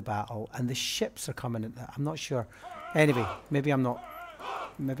into the battle, and the ships are coming in. I'm not sure. Anyway, maybe I'm not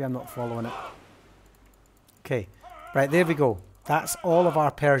following it. Okay. Right, there we go. That's all of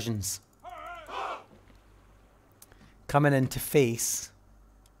our Persians coming in to face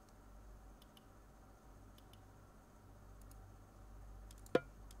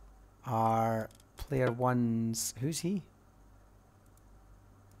our Player 1's... Who's he?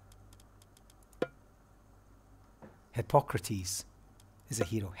 Hippocrates is a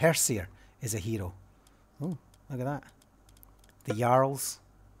hero. Hersier is a hero. Oh, look at that. The Jarls.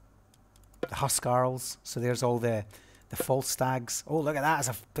 The Huskarls. So there's all the Falstags. Oh, look at that. It's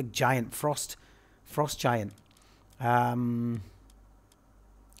a big giant frost giant.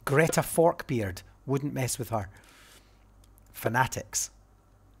 Greta Forkbeard. Wouldn't mess with her. Fanatics.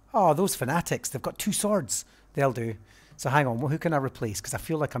 Oh, those fanatics. They've got 2 swords. They'll do. So hang on. Well, who can I replace? Because I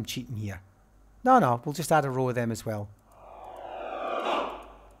feel like I'm cheating here. No. We'll just add a row of them as well.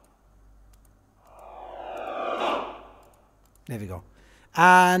 There we go.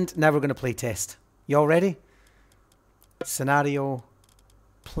 And now we're going to play test. You all ready? Scenario.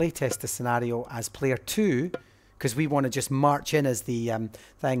 Play test the scenario as player 2. Because we want to just march in as the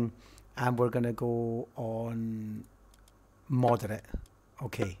thing. And we're going to go on moderate.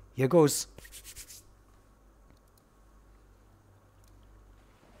 Okay, here goes.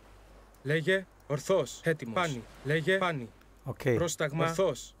 Λέγε ορθός, έτοιμος. Πάνι, λέγε πάνι. Okay. Πρόσταγμα,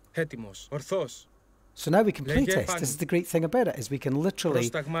 ορθός, έτοιμος, ορθός. So now we can play test. This is the great thing about it, is we can literally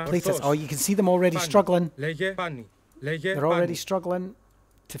play test. Oh, you can see them already struggling. Λέγε πάνι, λέγε They're already struggling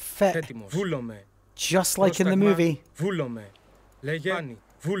to fit. Έτοιμος. Βούλομαι. Just like in the movie. Βούλομαι. Λέγε πάνι,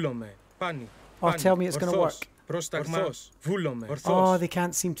 βούλομαι, πάνι. Oh, tell me it's going to work. Πρόσταγμα, βούλομαι, ορθός. Oh, they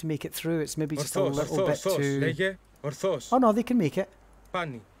can't seem to make it through. It's maybe just a little bit too... Λέγε ορθός. Oh no, they can make it.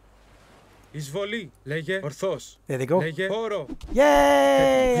 Πάνι. Εισβολή, λέγε ορθός. There they go. Λέγε όρο.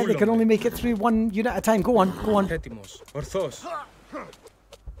 Yay! And they can only make it through 1 unit at a time. Go on, go on. Έτοιμος, ορθός.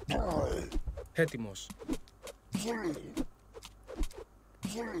 Έτοιμος.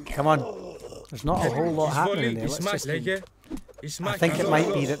 Come on. There's not a whole lot happening in there. Let's just... Λέγε. I think it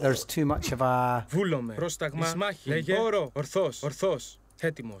might be that there's too much of a... Βούλομαι. Πρόσταγμα. Ισμάχη. Λέγε όρο. Ορθός. Ορθός.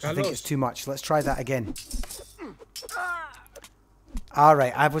 Έτοιμος. I think it's too much. Let's try that again.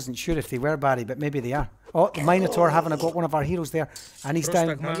 Alright, I wasn't sure if they were, Barry, but maybe they are. Oh, the Minotaur having got one of our heroes there. And he's down.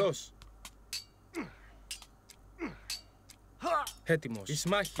 Έτοιμος.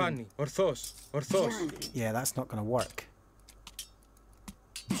 Ισμάχη. Πάνι. Ορθός. Ορθός. Yeah, that's not going to work.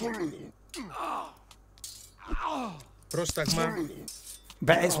 Πρόσταγμα.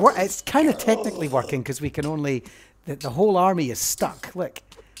 But it's kind of technically working because we can only... The whole army is stuck. Look,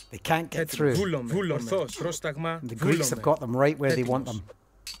 they can't get through. Ορθός. Πρόσταγμα. The Greeks have got them right where they want them.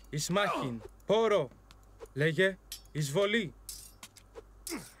 Ισμάχην. Πόρο. Λέγε. Εισβολή.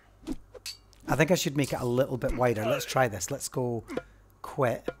 I think I should make it a little bit wider. Let's try this. Let's go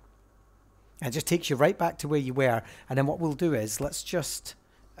quit. And it just takes you right back to where you were. And then what we'll do is, let's just...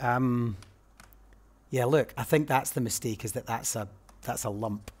 yeah, look, I think that's the mistake, is that's a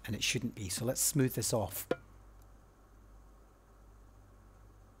lump, and it shouldn't be. So let's smooth this off.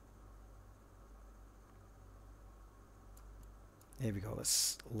 There we go.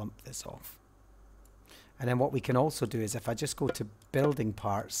 Let's lump this off. And then what we can also do is, if I just go to building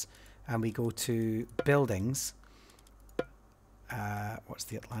parts, and we go to buildings, what's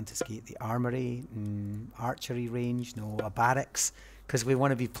the Atlantis Gate? The armory, archery range, no, a barracks, because we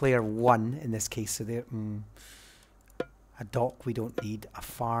want to be player 1 in this case. So there, a dock we don't need, a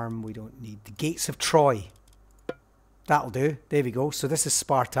farm we don't need. The gates of Troy, that'll do. There we go. So this is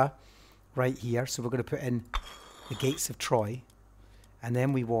Sparta right here. So we're going to put in the gates of Troy, and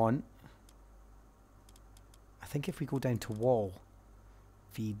then we want, I think if we go down to wall,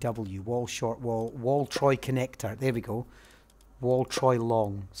 VW, wall short wall, wall Troy connector, there we go, wall Troy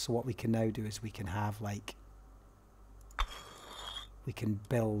long. So what we can now do is we can have like, we can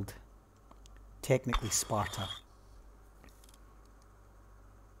build technically Sparta.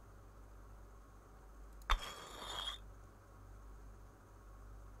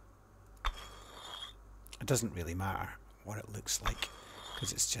 It doesn't really matter what it looks like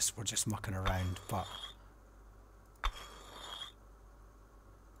because it's just, we're just mucking around, but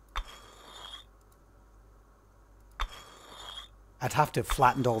I'd have to have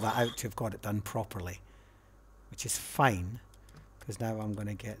flattened all that out to have got it done properly, which is fine, because now I'm going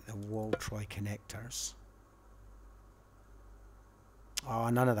to get the wall Troy connectors. Oh,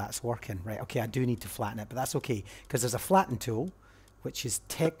 none of that's working. Right, okay, I do need to flatten it, but that's okay, because there's a flatten tool, which is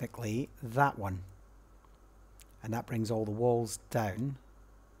technically that one. And that brings all the walls down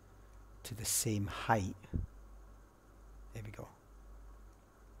to the same height. There we go.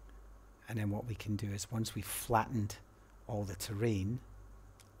 And then what we can do is, once we've flattened all the terrain,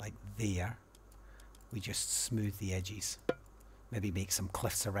 like there, we just smooth the edges. Maybe make some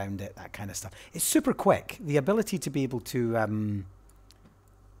cliffs around it, that kind of stuff. It's super quick. The ability to be able to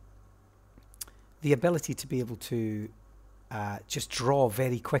just draw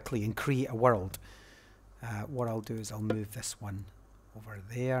very quickly and create a world What I'll do is I'll move this one over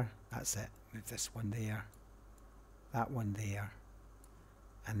there. That's it. Move this one there. That one there.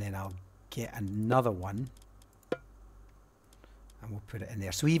 And then I'll get another one. And we'll put it in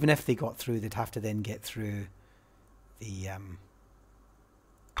there. So even if they got through, they'd have to then get through the... and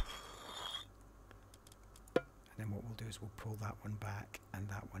then what we'll do is we'll pull that one back and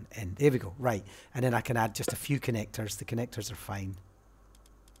that one in. There we go. Right. And then I can add just a few connectors. The connectors are fine.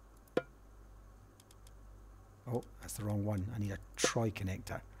 Oh, that's the wrong one. I need a Troy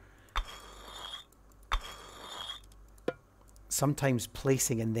connector. Sometimes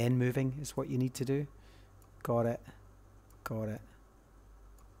placing and then moving is what you need to do. Got it. Got it.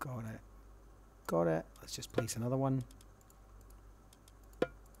 Got it. Got it. Let's just place another one.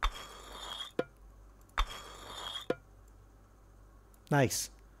 Nice.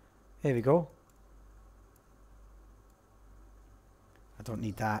 There we go. I don't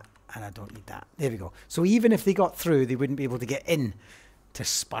need that, and I don't need that. There we go. So even if they got through, they wouldn't be able to get in to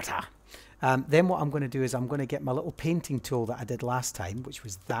Sparta. Then what I'm going to do is I'm going to get my little painting tool that I did last time, which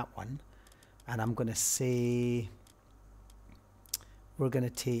was that one. And I'm going to say... We're going to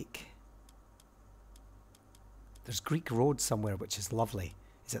take... There's Greek Road somewhere, which is lovely.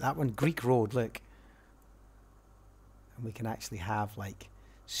 Is it that one? Greek Road, look. And we can actually have, like,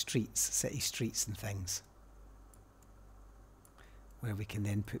 streets, city streets and things. Where we can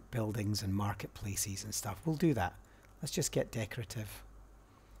then put buildings and marketplaces and stuff. We'll do that. Let's just get decorative.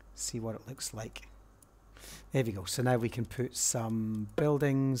 See what it looks like. There we go. So now we can put some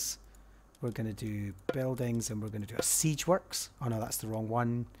buildings. We're going to do buildings and we're going to do a siege works. Oh no, that's the wrong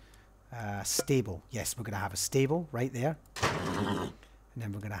one. Stable. Yes, we're going to have a stable right there. And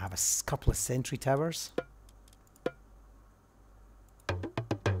then we're going to have a couple of sentry towers.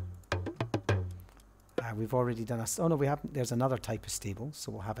 We've already done a... Oh no, we haven't. There's another type of stable,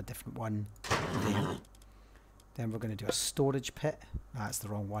 so we'll have a different one there. Then we're going to do a storage pit. That's the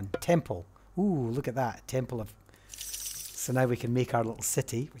wrong one. Temple. Ooh, look at that. Temple of... So now we can make our little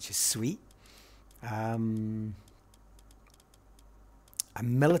city, which is sweet. A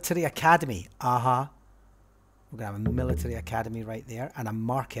military academy. We're going to have a military academy right there. And a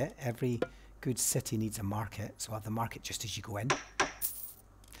market. Every good city needs a market. So we'll have the market just as you go in.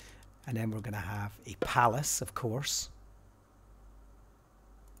 And then we're going to have a palace, of course.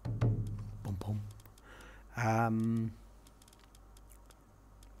 Boom, boom.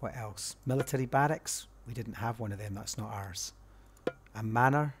 What else? Military barracks. We didn't have one of them. That's not ours. A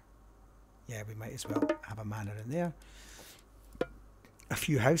manor. Yeah, we might as well have a manor in there. A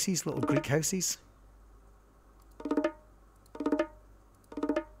few houses, little Greek houses.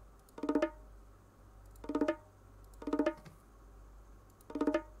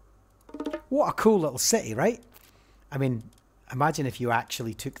 What a cool little city, right? I mean, imagine if you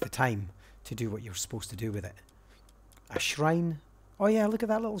actually took the time to do what you're supposed to do with it. A shrine. Oh yeah, look at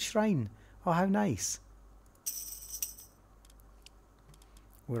that little shrine. Oh, how nice.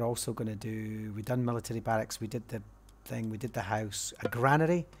 We're also going to do... We've done military barracks. We did the thing. We did the house. A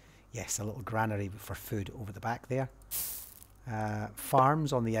granary. Yes, a little granary for food over the back there.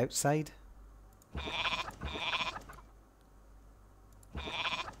 Farms on the outside.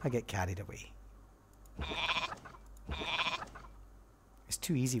 I get carried away. It's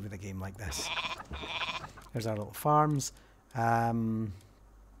too easy with a game like this. There's our little farms.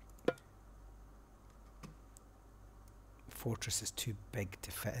 Fortress is too big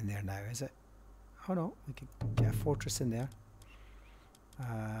to fit in there now, is it? Oh no, we could get a fortress in there.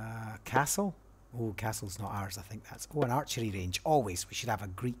 Castle. Oh, castle's not ours. I think that's... Oh, an archery range. Always. We should have a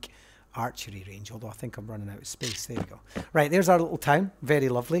Greek archery range, although I think I'm running out of space. There we go. Right, there's our little town. Very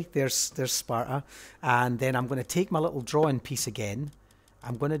lovely. There's Sparta. And then I'm going to take my little drawing piece again.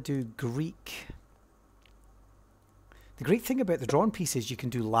 I'm going to do Greek. The great thing about the drawing piece is you can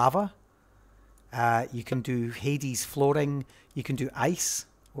do lava. You can do Hades flooring. You can do ice.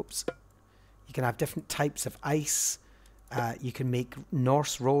 Whoops. You can have different types of ice. You can make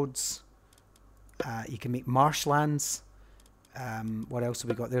Norse roads. You can make marshlands. What else have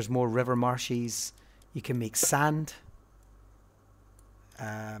we got? There's more river marshes. You can make sand.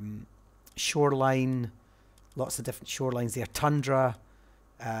 Shoreline. Lots of different shorelines there. Tundra.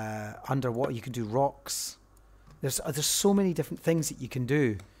 Underwater. You can do rocks. There's so many different things that you can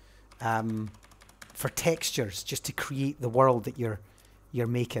do for textures, just to create the world that you're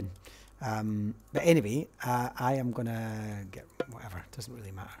making. But anyway, I am gonna get whatever. It doesn't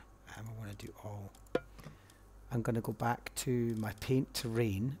really matter. I want to do all. I'm going to go back to my paint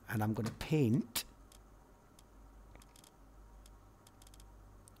terrain, and I'm going to paint.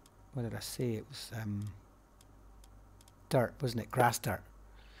 What did I say? It was dirt, wasn't it? Grass dirt.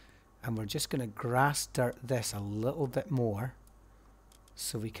 And we're just going to grass dirt this a little bit more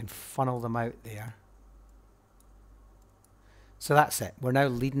so we can funnel them out there. So that's it. We're now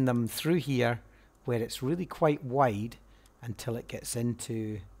leading them through here where it's really quite wide until it gets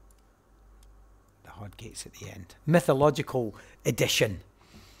into the hod gates at the end. Mythological edition.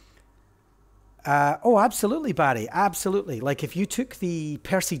 Oh, absolutely, Barry. Absolutely. Like if you took the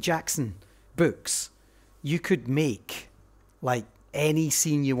Percy Jackson books, you could make like any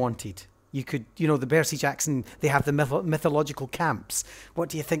scene you wanted. You could, you know, the Percy Jackson, they have the mythological camps. What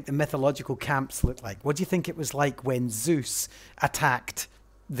do you think the mythological camps look like? What do you think it was like when Zeus attacked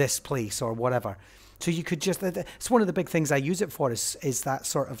this place or whatever? So you could just, it's one of the big things I use it for is that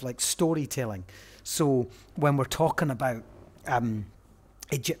sort of like storytelling. So when we're talking about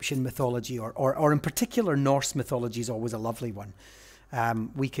Egyptian mythology or in particular Norse mythology is always a lovely one.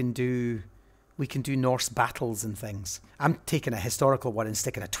 We can do Norse battles and things. I'm taking a historical one and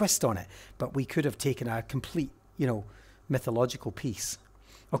sticking a twist on it, but we could have taken a complete, you know, mythological piece.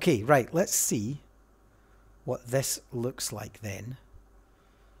 Okay, right, let's see what this looks like then,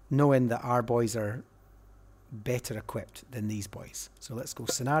 knowing that our boys are better equipped than these boys. So let's go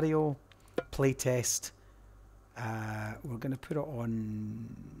scenario, playtest. We're going to put it on,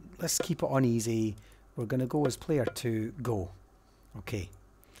 let's keep it on easy. We're going to go as player 2, go. Okay.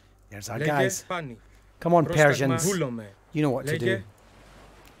 There's our guys. Come on, Persians. You know what to do.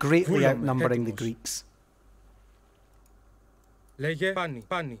 Greatly outnumbering the Greeks. Let's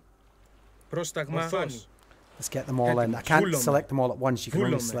get them all in. I can't select them all at once. You can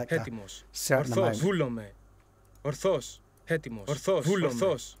only select a certain amount.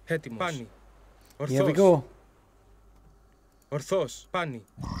 Here we go. Ορθώς, πάνι.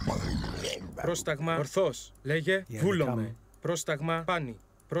 Πρόσταγμα, ορθώς. Λέγε, βούλομαι. Πρόσταγμα, πάνι.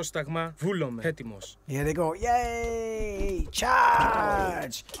 Πρόσταγμα, βούλομαι. Έτοιμος. Here they go. Yay!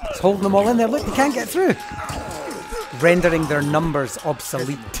 Charge! It's holding them all in there. Look, they can't get through. Rendering their numbers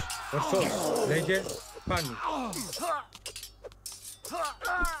obsolete. Ορθώς. Λέγε, πάνι.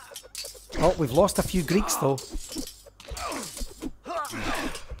 Oh, we've lost a few Greeks though.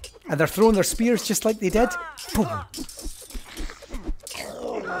 And they're throwing their spears just like they did. Boom.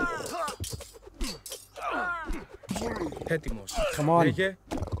 Έτοιμος. Come on. Λέγε,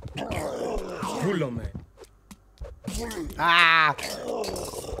 βούλομαι. Ah!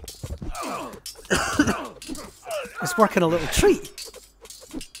 It's working a little treat.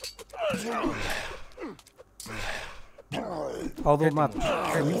 Although my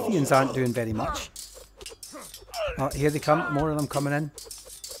Prometheans aren't doing very much. Oh, here they come. More of them coming in.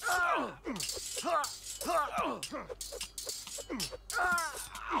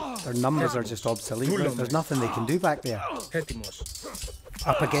 Their numbers are just obsolete. There's nothing they can do back there.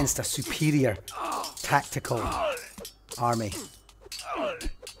 Up against a superior tactical army.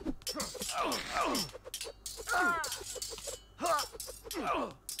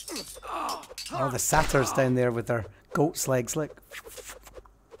 Oh, the satyrs down there with their goat's legs, look.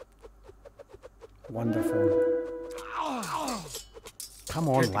 Wonderful. Come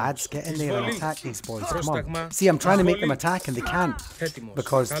on, lads, get in there and attack these boys. Come on. See, I'm trying to make them attack and they can't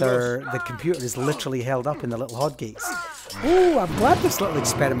because the computer is literally held up in the little hod gates. Oh, I'm glad this little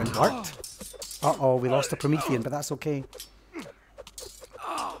experiment worked. Uh-oh, we lost a Promethean, but that's okay.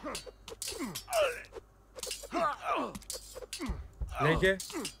 Λέγε,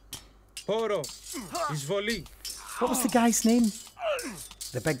 πόρο, εισβολή. What was the guy's name?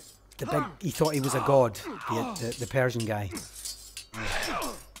 The big, he thought he was a god, the Persian guy.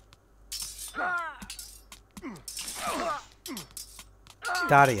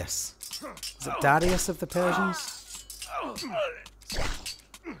 Darius. Is it Darius of the Persians?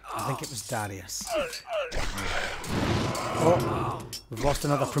 I think it was Darius. Oh, we've lost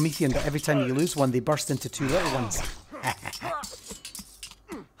another Promethean, but every time you lose one, they burst into two little ones.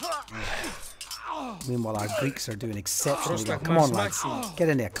 Meanwhile, our Greeks are doing exceptionally well. Come on, lads. Get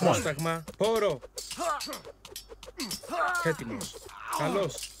in there. Come on. Έτοιμος.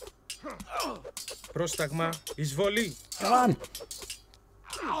 Καλώς. Πρόσταγμα. Εισβολή. Come on.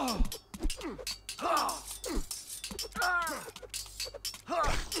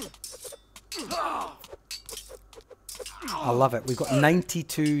 I love it. We've got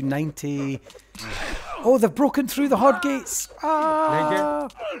 92, 90. Oh, they've broken through the hod gates. Ah!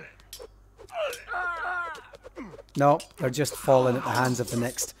 No, they're just falling at the hands of the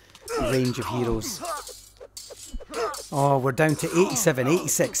next range of heroes. Oh, we're down to 87,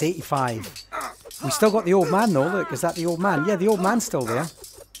 86, 85. We still got the old man though. Look, is that the old man? Yeah, the old man's still there.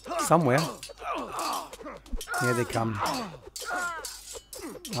 Somewhere. Here they come.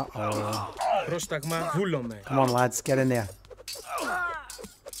 Uh-oh. Come on, lads, get in there.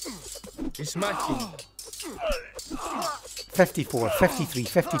 Ismaki. 54, 53,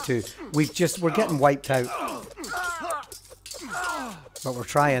 52. We're getting wiped out. But we're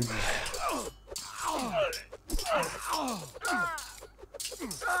trying.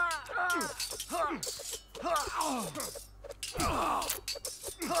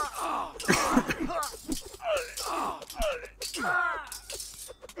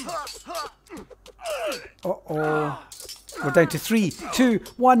 Uh-oh. We're down to 3, 2,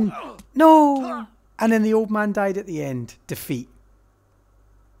 1. No! And then the old man died at the end. Defeat.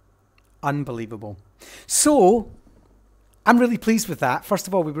 Unbelievable. So, I'm really pleased with that. First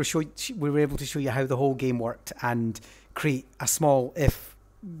of all, we were able to show you how the whole game worked and create a small, if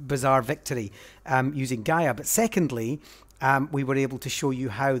bizarre, victory using Gaia. But secondly, we were able to show you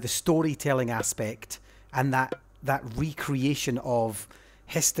how the storytelling aspect and that recreation of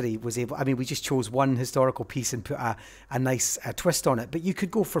history was able. I mean, we just chose one historical piece and put a nice twist on it, but you could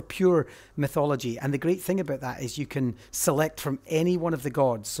go for pure mythology. And the great thing about that is you can select from any one of the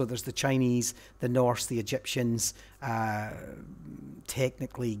gods. So there's the Chinese, the Norse, the Egyptians,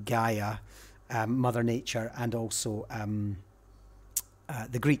 technically Gaia, Mother Nature, and also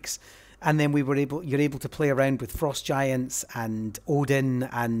the Greeks. And then you're able to play around with frost giants and Odin,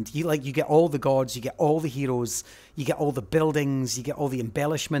 and you get all the gods, you get all the heroes, you get all the buildings, you get all the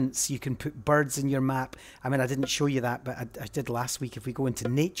embellishments. You can put birds in your map. I mean, I didn't show you that, but I did last week. If we go into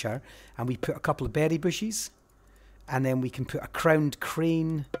nature and we put a couple of berry bushes, and then we can put a crowned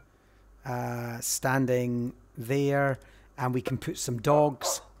crane standing there, and we can put some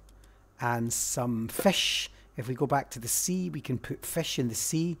dogs and some fish. If we go back to the sea, we can put fish in the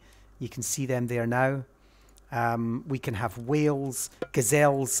sea. You can see them there now. We can have whales,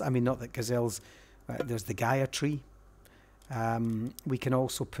 gazelles. I mean, not that gazelles, there's the Gaia tree. We can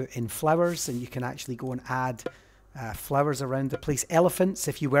also put in flowers, and you can actually go and add flowers around the place. Elephants,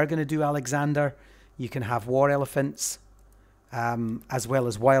 if you were going to do Alexander, you can have war elephants, as well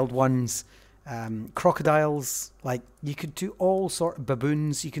as wild ones. Crocodiles, like you could do all sorts of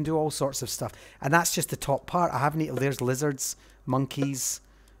baboons, you can do all sorts of stuff. And that's just the top part. There's lizards, monkeys,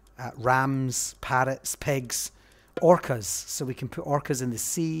 rams, parrots, pigs, orcas. So we can put orcas in the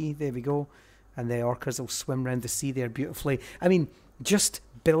sea. There we go. And the orcas will swim around the sea there beautifully. I mean, just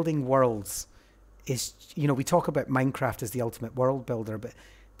building worlds is, we talk about Minecraft as the ultimate world builder, but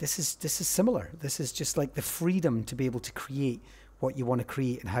this is similar. This is just like the freedom to be able to create what you want to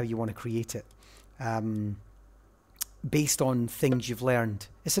create and how you want to create it. Based on things you've learned.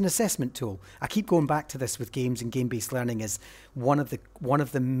 It's an assessment tool. I keep going back to this with games, and game-based learning is one of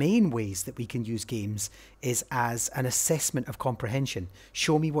the main ways that we can use games is as an assessment of comprehension.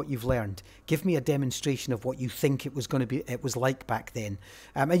 Show me what you've learned. Give me a demonstration of what you think it was like back then.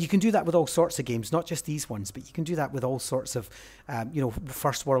 And you can do that with all sorts of games, not just these ones, but you can do that with all sorts of,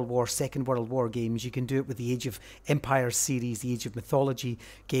 First World War, Second World War games. You can do it with the Age of Empires series, the Age of Mythology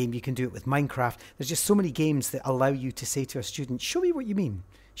game. You can do it with Minecraft. There's just so many games that allow you to say to a student, show me what you mean.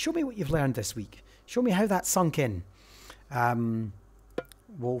 Show me what you've learned this week. Show me how that sunk in.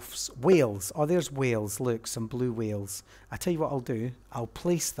 Whales. Oh, there's whales. Look, some blue whales. I tell you what I'll do. I'll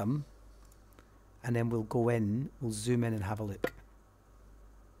place them, and then we'll go in. We'll zoom in and have a look.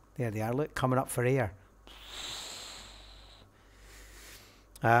 There they are. Look, coming up for air.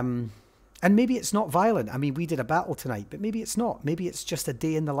 And maybe it's not violent. I mean, we did a battle tonight, but maybe it's not. Maybe it's just a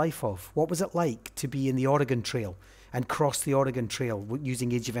day in the life of. What was it like to be in the Oregon Trail and cross the Oregon Trail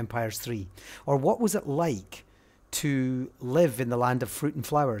using Age of Empires 3? Or what was it like to live in the land of fruit and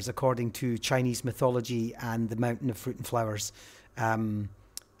flowers, according to Chinese mythology and the mountain of fruit and flowers, and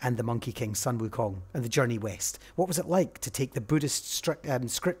the Monkey King, Sun Wukong, and the journey west? What was it like to take the Buddhist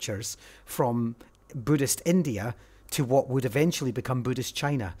scriptures from Buddhist India to what would eventually become Buddhist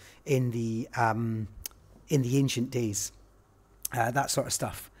China in the ancient days? That sort of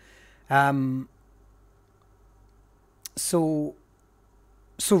stuff. So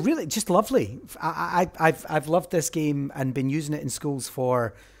really, just lovely. I've loved this game and been using it in schools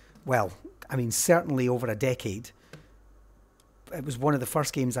for, certainly over a decade. It was one of the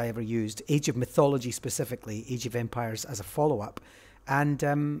first games I ever used. Age of Mythology specifically, Age of Empires as a follow-up.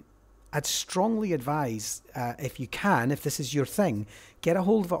 And I'd strongly advise, if this is your thing, get a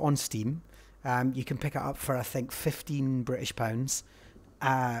hold of it on Steam. You can pick it up for, I think, £15 British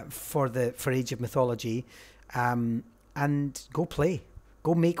for Age of Mythology, and go play.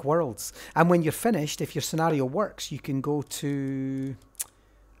 Go make worlds. And when you're finished, if your scenario works, you can go to...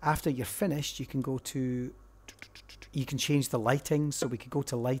 After you're finished, you can change the lighting. So we could go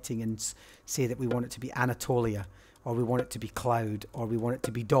to lighting and say that we want it to be Anatolia, or we want it to be cloud, or we want it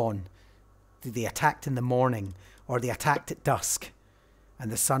to be dawn. They attacked in the morning, or they attacked at dusk.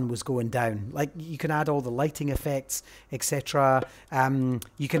 and the sun was going down. Like, you can add all the lighting effects, etc.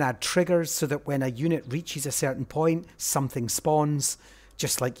 You can add triggers so that when a unit reaches a certain point, something spawns,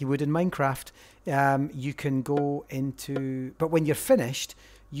 just like you would in Minecraft. You can go into, but when you're finished,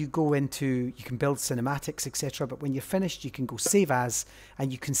 you go into, you can build cinematics, etc. But when you're finished, you can go save as,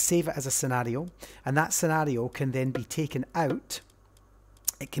 and you can save it as a scenario, and that scenario can then be taken out.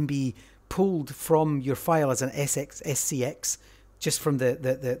 It can be pulled from your file as an SCX, just from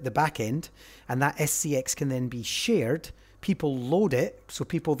the back end, and that SCX can then be shared. People load it, so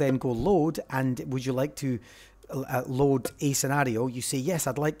people then go load, and would you like to load a scenario? You say, yes,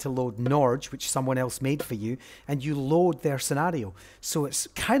 I'd like to load Norge, which someone else made for you, and you load their scenario. So it's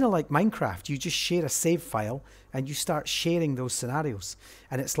kind of like Minecraft. You just share a save file and you start sharing those scenarios,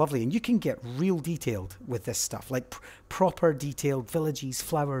 and it's lovely. And you can get real detailed with this stuff, like proper detailed villages,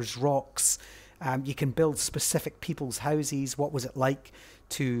 flowers, rocks. You can build specific people's houses. What was it like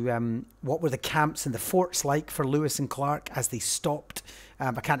to, what were the camps and the forts like for Lewis and Clark as they stopped?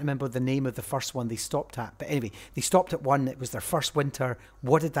 I can't remember the name of the first one they stopped at, but anyway, they stopped at one. It was their first winter.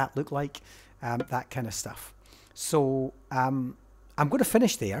 What did that look like? That kind of stuff. So I'm going to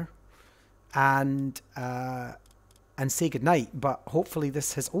finish there and say goodnight, but hopefully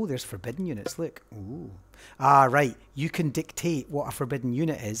this has, oh, there's forbidden units, look. Ooh. Ah, right, you can dictate what a forbidden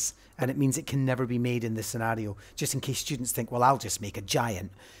unit is, and it means it can never be made in this scenario, just in case students think, well, I'll just make a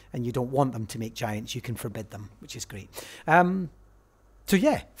giant, and you don't want them to make giants, you can forbid them, which is great. So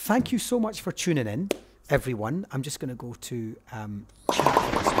yeah, thank you so much for tuning in, everyone. I'm just going to go to chat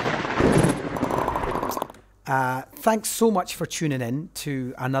for this one. Thanks so much for tuning in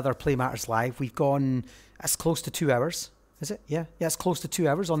to another PlayMatters Live. We've gone as close to 2 hours. Is it? Yeah, it's close to 2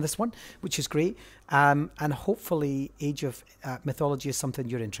 hours on this one, which is great. And hopefully Age of Mythology is something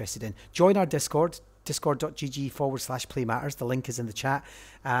you're interested in. Join our Discord, discord.gg/PlayMatters. The link is in the chat.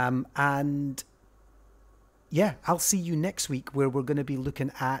 And yeah, I'll see you next week, where we're going to be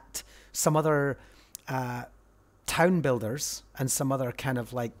looking at some other town builders and some other kind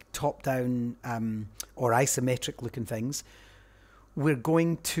of like top-down or isometric looking things. We're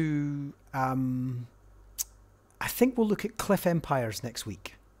going to... I think we'll look at cliff empires next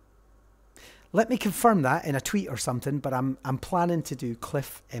week. Let me confirm that in a tweet or something, but I'm planning to do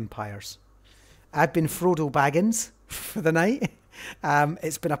cliff empires. I've been Frodo Baggins for the night.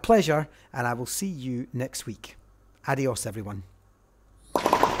 It's been a pleasure, and I will see you next week. Adios, everyone.